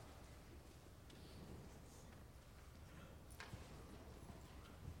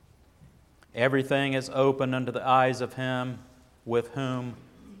 Everything is open unto the eyes of Him with whom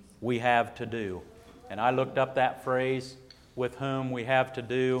we have to do. And I looked up that phrase, with whom we have to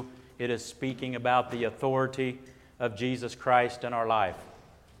do. It is speaking about the authority of Jesus Christ in our life.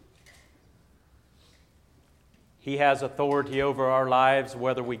 He has authority over our lives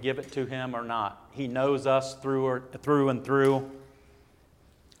whether we give it to Him or not. He knows us through and through.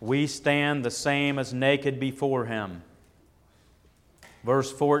 We stand the same as naked before Him.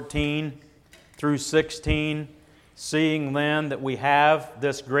 Verse 14 through 16, seeing then that we have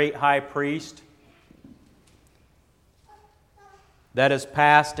this great high priest that is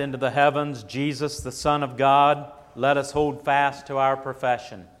passed into the heavens, Jesus the Son of God, let us hold fast to our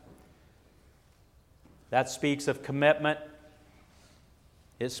profession. That speaks of commitment.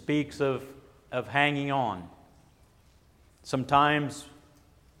 It speaks of hanging on. Sometimes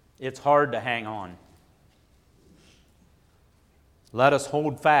it's hard to hang on. Let us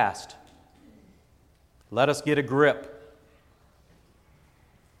hold fast. Let us get a grip.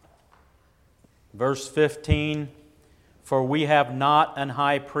 Verse 15, for we have not an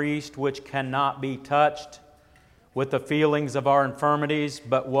high priest which cannot be touched with the feelings of our infirmities,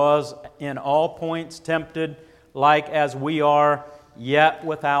 but was in all points tempted like as we are, yet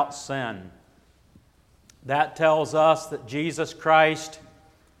without sin. That tells us that Jesus Christ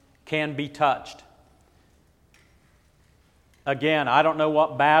can be touched. Again, I don't know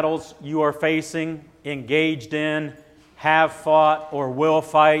what battles you are facing, engaged in, have fought, or will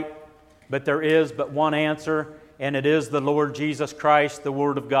fight, but there is but one answer, and it is the Lord Jesus Christ, the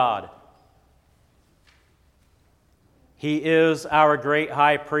Word of God. He is our great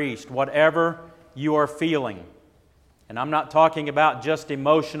high priest, whatever you are feeling. And I'm not talking about just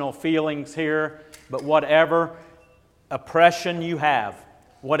emotional feelings here, but whatever oppression you have,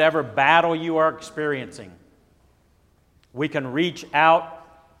 whatever battle you are experiencing. We can reach out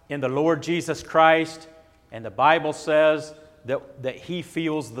in the Lord Jesus Christ, and the Bible says that He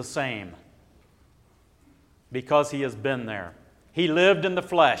feels the same because He has been there. He lived in the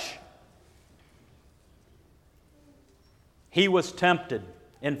flesh. He was tempted.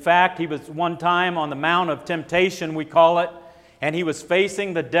 In fact, He was one time on the Mount of Temptation, we call it, and He was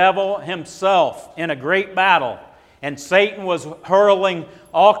facing the devil himself in a great battle. And Satan was hurling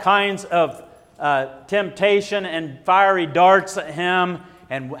all kinds of temptation and fiery darts at him.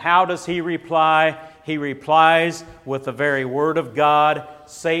 And how does he reply? He replies with the very word of God.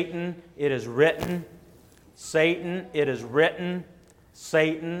 Satan, it is written. Satan, it is written.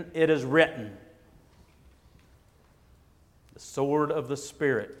 Satan, it is written. The sword of the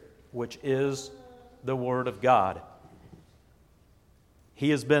Spirit, which is the Word of God. He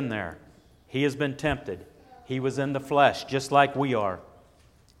has been there. He has been tempted. He was in the flesh, just like we are.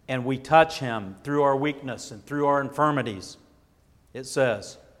 And we touch Him through our weakness and through our infirmities, it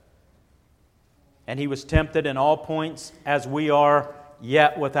says. And He was tempted in all points as we are,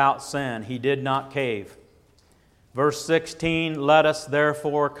 yet without sin. He did not cave. Verse 16, let us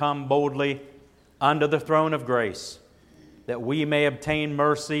therefore come boldly unto the throne of grace, that we may obtain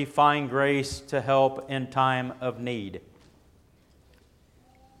mercy, find grace to help in time of need.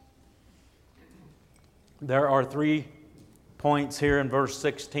 There are 3 points here in verse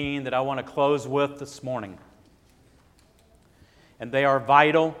 16 that I want to close with this morning. And they are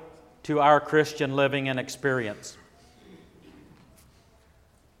vital to our Christian living and experience.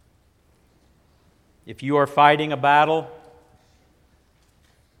 If you are fighting a battle,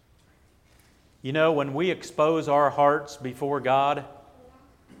 you know, when we expose our hearts before God,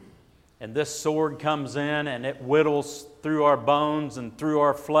 and this sword comes in and it whittles through our bones and through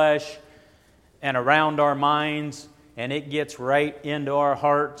our flesh and around our minds, and it gets right into our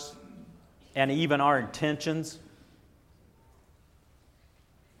hearts and even our intentions,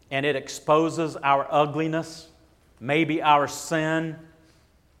 and it exposes our ugliness, maybe our sin,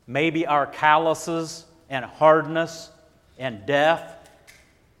 maybe our calluses and hardness and death.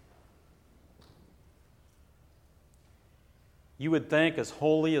 You would think, as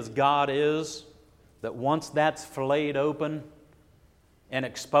holy as God is, that once that's filleted open and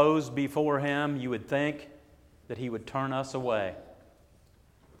exposed before Him, you would think that He would turn us away.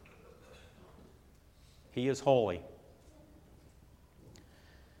 He is holy.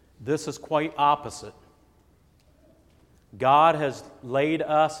 This is quite opposite. God has laid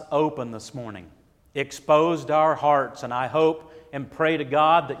us open this morning, exposed our hearts, and I hope and pray to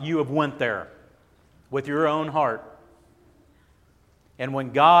God that you have went there with your own heart. And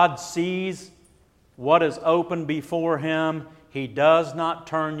when God sees what is open before Him, He does not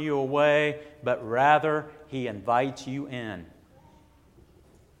turn you away, but rather He invites you in.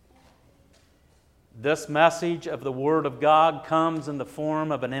 This message of the Word of God comes in the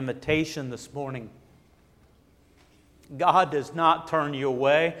form of an invitation this morning. God does not turn you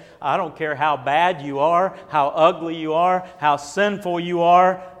away. I don't care how bad you are, how ugly you are, how sinful you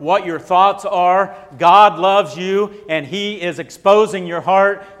are, what your thoughts are. God loves you, and He is exposing your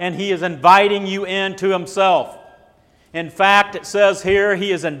heart, and He is inviting you into Himself. In fact, it says here,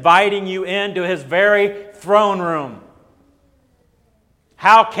 He is inviting you into His very throne room.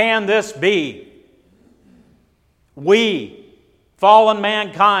 How can this be? We, fallen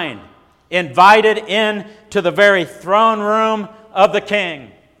mankind, invited in to the very throne room of the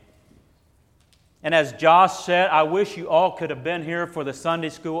King. And as Josh said, I wish you all could have been here for the Sunday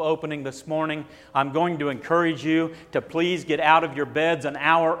school opening this morning. I'm going to encourage you to please get out of your beds an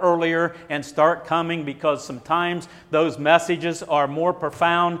hour earlier and start coming, because sometimes those messages are more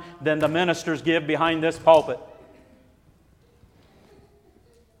profound than the ministers give behind this pulpit.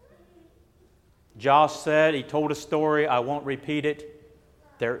 Josh said, he told a story, I won't repeat it.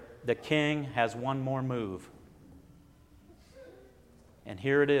 The King has one more move. And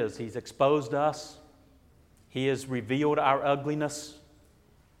here it is. He's exposed us. He has revealed our ugliness.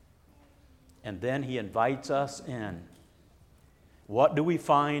 And then He invites us in. What do we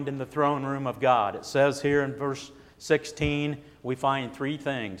find in the throne room of God? It says here in verse 16, we find 3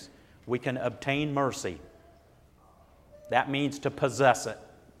 things. We can obtain mercy. That means to possess it.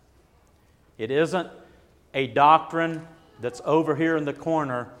 It isn't a doctrine that's over here in the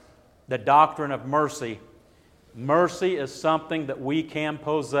corner, the doctrine of mercy. Mercy is something that we can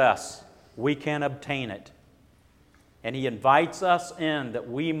possess. We can obtain it. And He invites us in that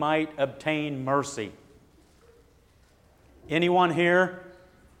we might obtain mercy. Anyone here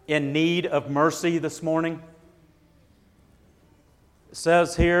in need of mercy this morning? It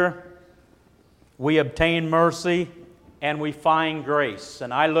says here, we obtain mercy and we find grace.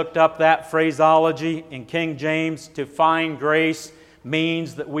 And I looked up that phraseology in King James. To find grace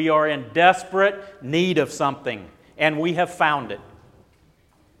means that we are in desperate need of something, and we have found it.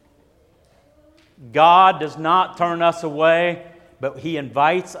 God does not turn us away, but He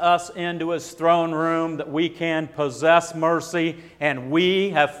invites us into His throne room that we can possess mercy, and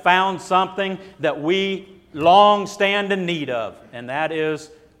we have found something that we long stand in need of, and that is,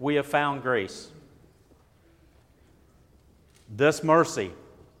 we have found grace. This mercy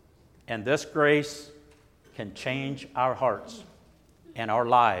And this grace can change our hearts and our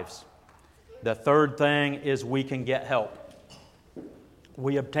lives. The third thing is we can get help.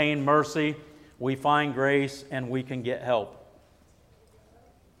 We obtain mercy, we find grace, and we can get help.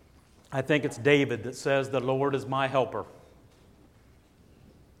 I think it's David that says, "The Lord is my helper."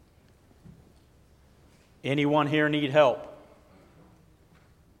 Anyone here need help?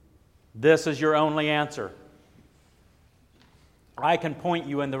 This is your only answer. I can point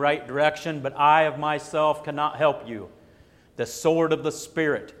you in the right direction, but I of myself cannot help you. The sword of the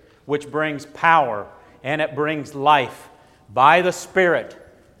Spirit, which brings power and it brings life, by the Spirit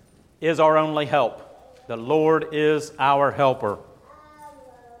is our only help. The Lord is our helper.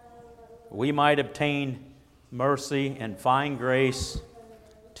 We might obtain mercy and find grace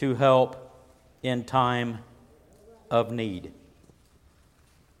to help in time of need.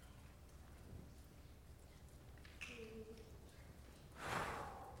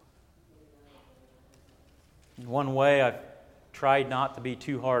 In one way, I've tried not to be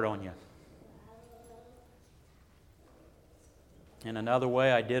too hard on you. In another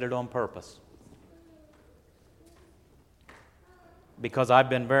way, I did it on purpose. Because I've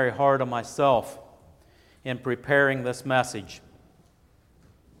been very hard on myself in preparing this message.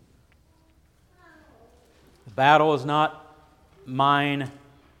 The battle is not mine,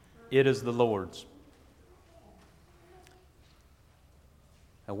 it is the Lord's.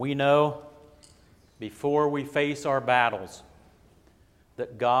 And we know before we face our battles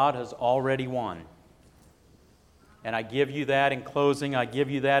that God has already won. And I give you that in closing. I give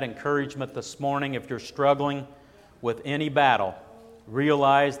you that encouragement this morning. If you're struggling with any battle,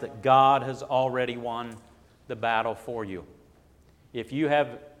 realize that God has already won the battle for you. If you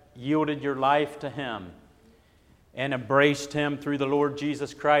have yielded your life to Him and embraced Him through the Lord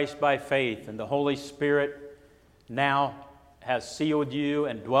Jesus Christ by faith, and the Holy Spirit now has sealed you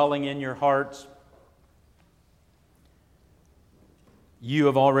and dwelling in your hearts, you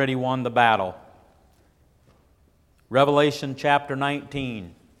have already won the battle. Revelation chapter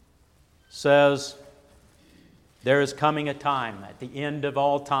 19 says, there is coming a time at the end of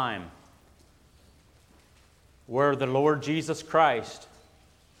all time where the Lord Jesus Christ,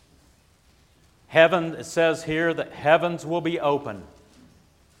 heaven, it says here that heavens will be open.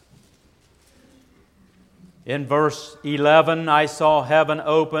 In verse 11, I saw heaven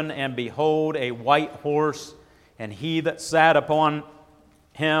open, and behold, a white horse, and he that sat upon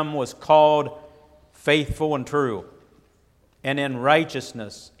him was called Faithful and True. And in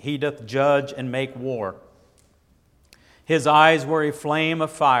righteousness he doth judge and make war. His eyes were a flame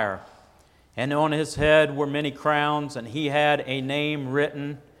of fire, and on his head were many crowns, and he had a name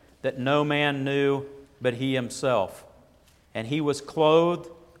written that no man knew but he himself. And he was clothed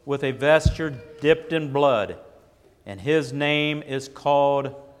with a vesture dipped in blood, and his name is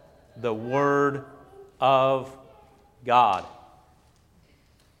called the Word of God.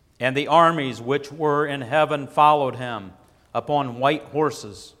 And the armies which were in heaven followed him upon white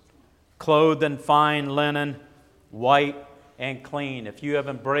horses, clothed in fine linen, white and clean. If you have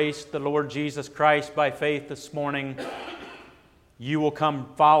embraced the Lord Jesus Christ by faith this morning, you will come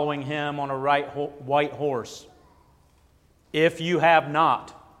following Him on a white horse. If you have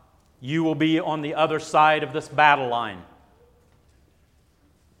not, you will be on the other side of this battle line.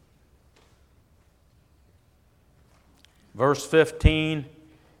 Verse 15,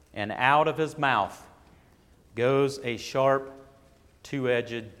 and out of his mouth goes a sharp,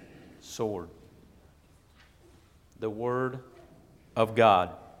 two-edged sword. The Word of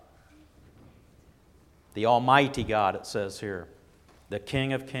God. The Almighty God, it says here. The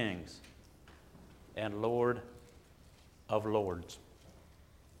King of Kings and Lord of Lords.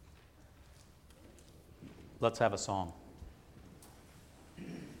 Let's have a song.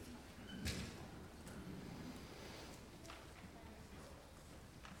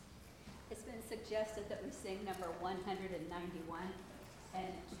 It's been suggested that we sing number 191, and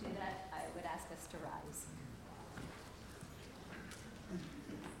to do that, I would ask us to rise.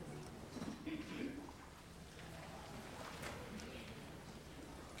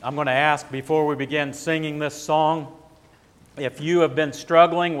 I'm going to ask before we begin singing this song, if you have been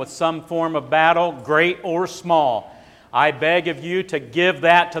struggling with some form of battle, great or small, I beg of you to give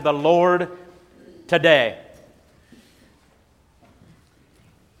that to the Lord today.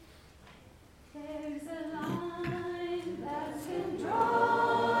 There's a line that's been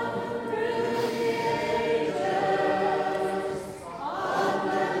drawn through the ages on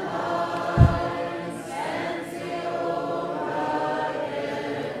the lines and the old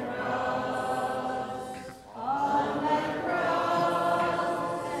rugged cross. On that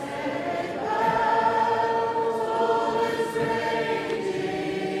cross and it bows all is raging.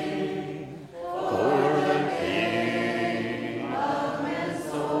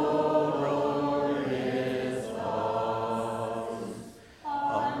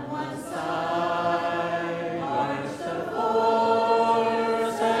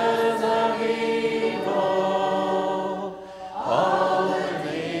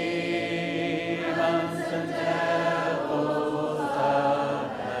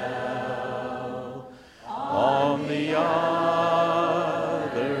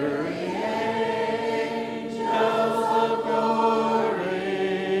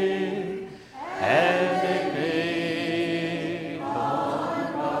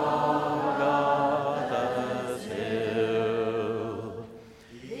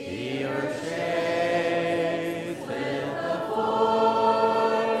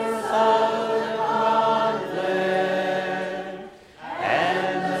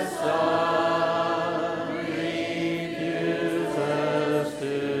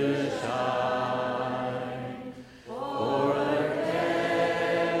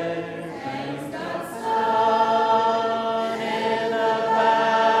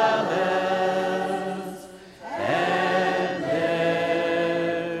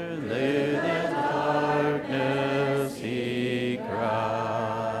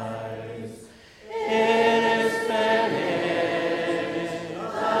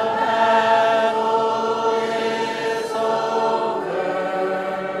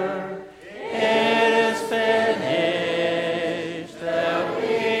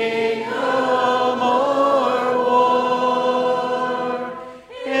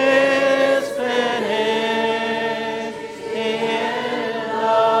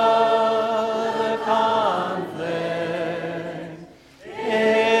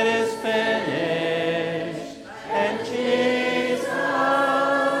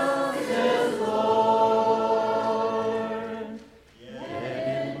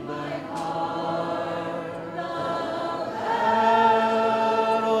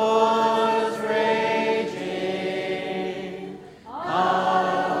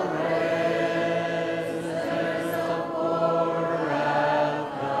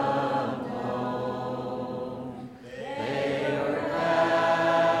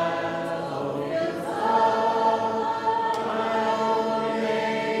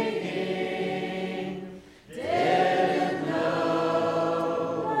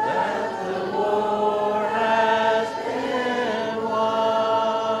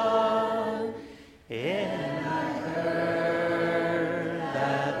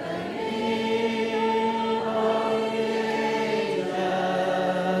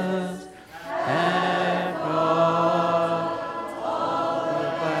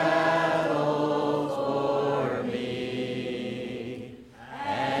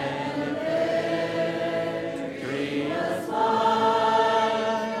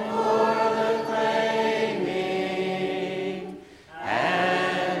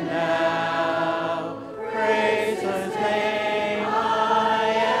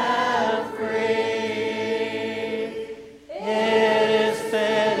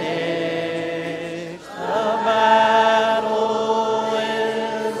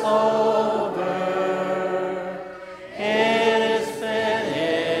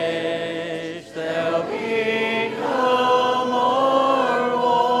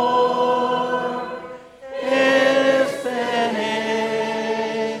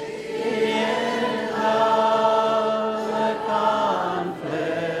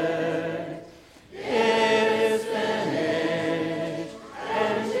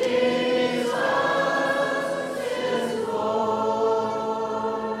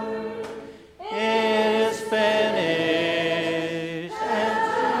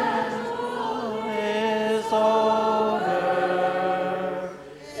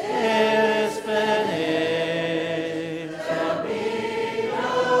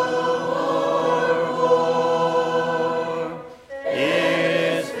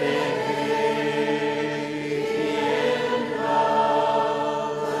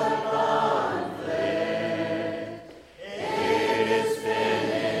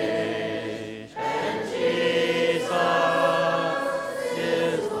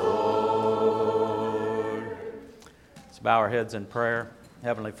 bow our heads in prayer.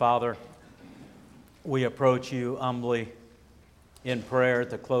 Heavenly Father, we approach you humbly in prayer at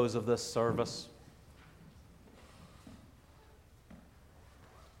the close of this service.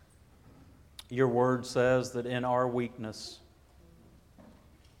 Your word says that in our weakness,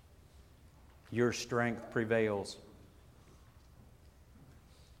 your strength prevails.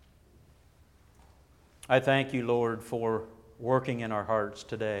 I thank you, Lord, for working in our hearts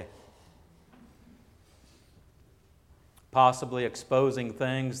today. Possibly exposing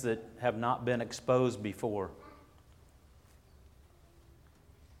things that have not been exposed before.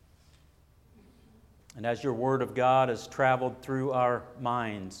 And as your Word of God has traveled through our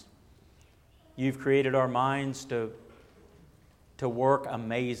minds, you've created our minds to work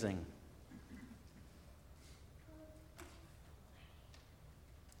amazing.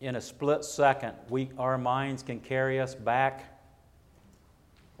 In a split second, our minds can carry us back,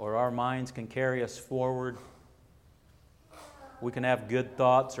 or our minds can carry us forward. We can have good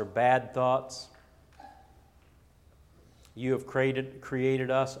thoughts or bad thoughts. You have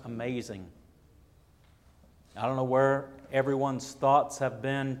created us amazing. I don't know where everyone's thoughts have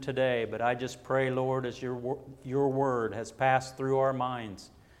been today, but I just pray, Lord, as your word has passed through our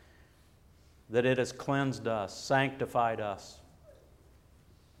minds, that it has cleansed us, sanctified us,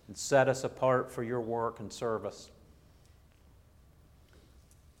 and set us apart for your work and service.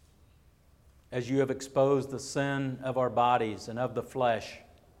 As you have exposed the sin of our bodies and of the flesh,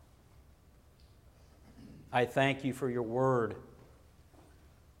 I thank you for your word,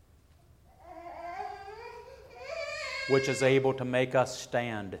 which is able to make us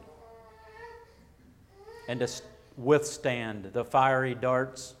stand and to withstand the fiery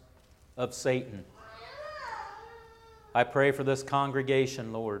darts of Satan. I pray for this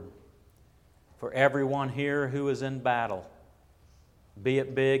congregation, Lord, for everyone here who is in battle, be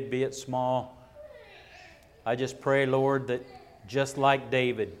it big, be it small. I just pray, Lord, that just like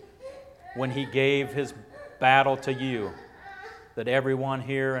David, when he gave his battle to you, that everyone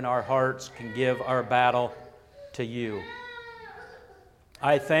here in our hearts can give our battle to you.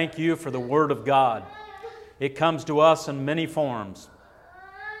 I thank you for the Word of God. It comes to us in many forms.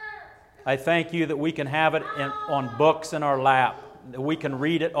 I thank you that we can have it on books in our lap, that we can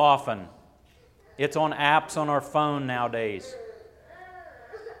read it often. It's on apps on our phone nowadays.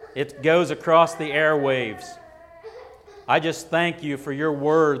 It goes across the airwaves. I just thank you for your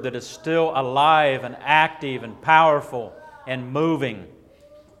word that is still alive and active and powerful and moving.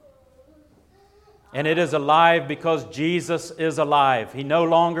 And it is alive because Jesus is alive. He no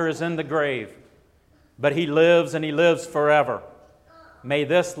longer is in the grave, but He lives and He lives forever. May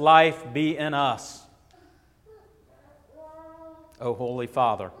this life be in us. O Holy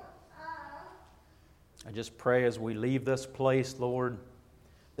Father, I just pray as we leave this place, Lord,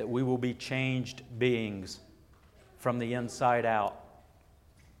 that we will be changed beings from the inside out,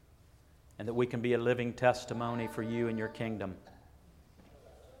 and that we can be a living testimony for you and your kingdom.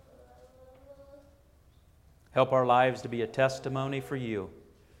 Help our lives to be a testimony for you.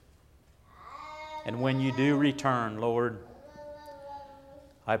 And when you do return, Lord,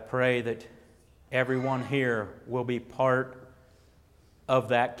 I pray that everyone here will be part of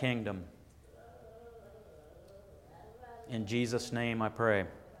that kingdom. In Jesus' name I pray.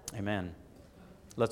 Amen.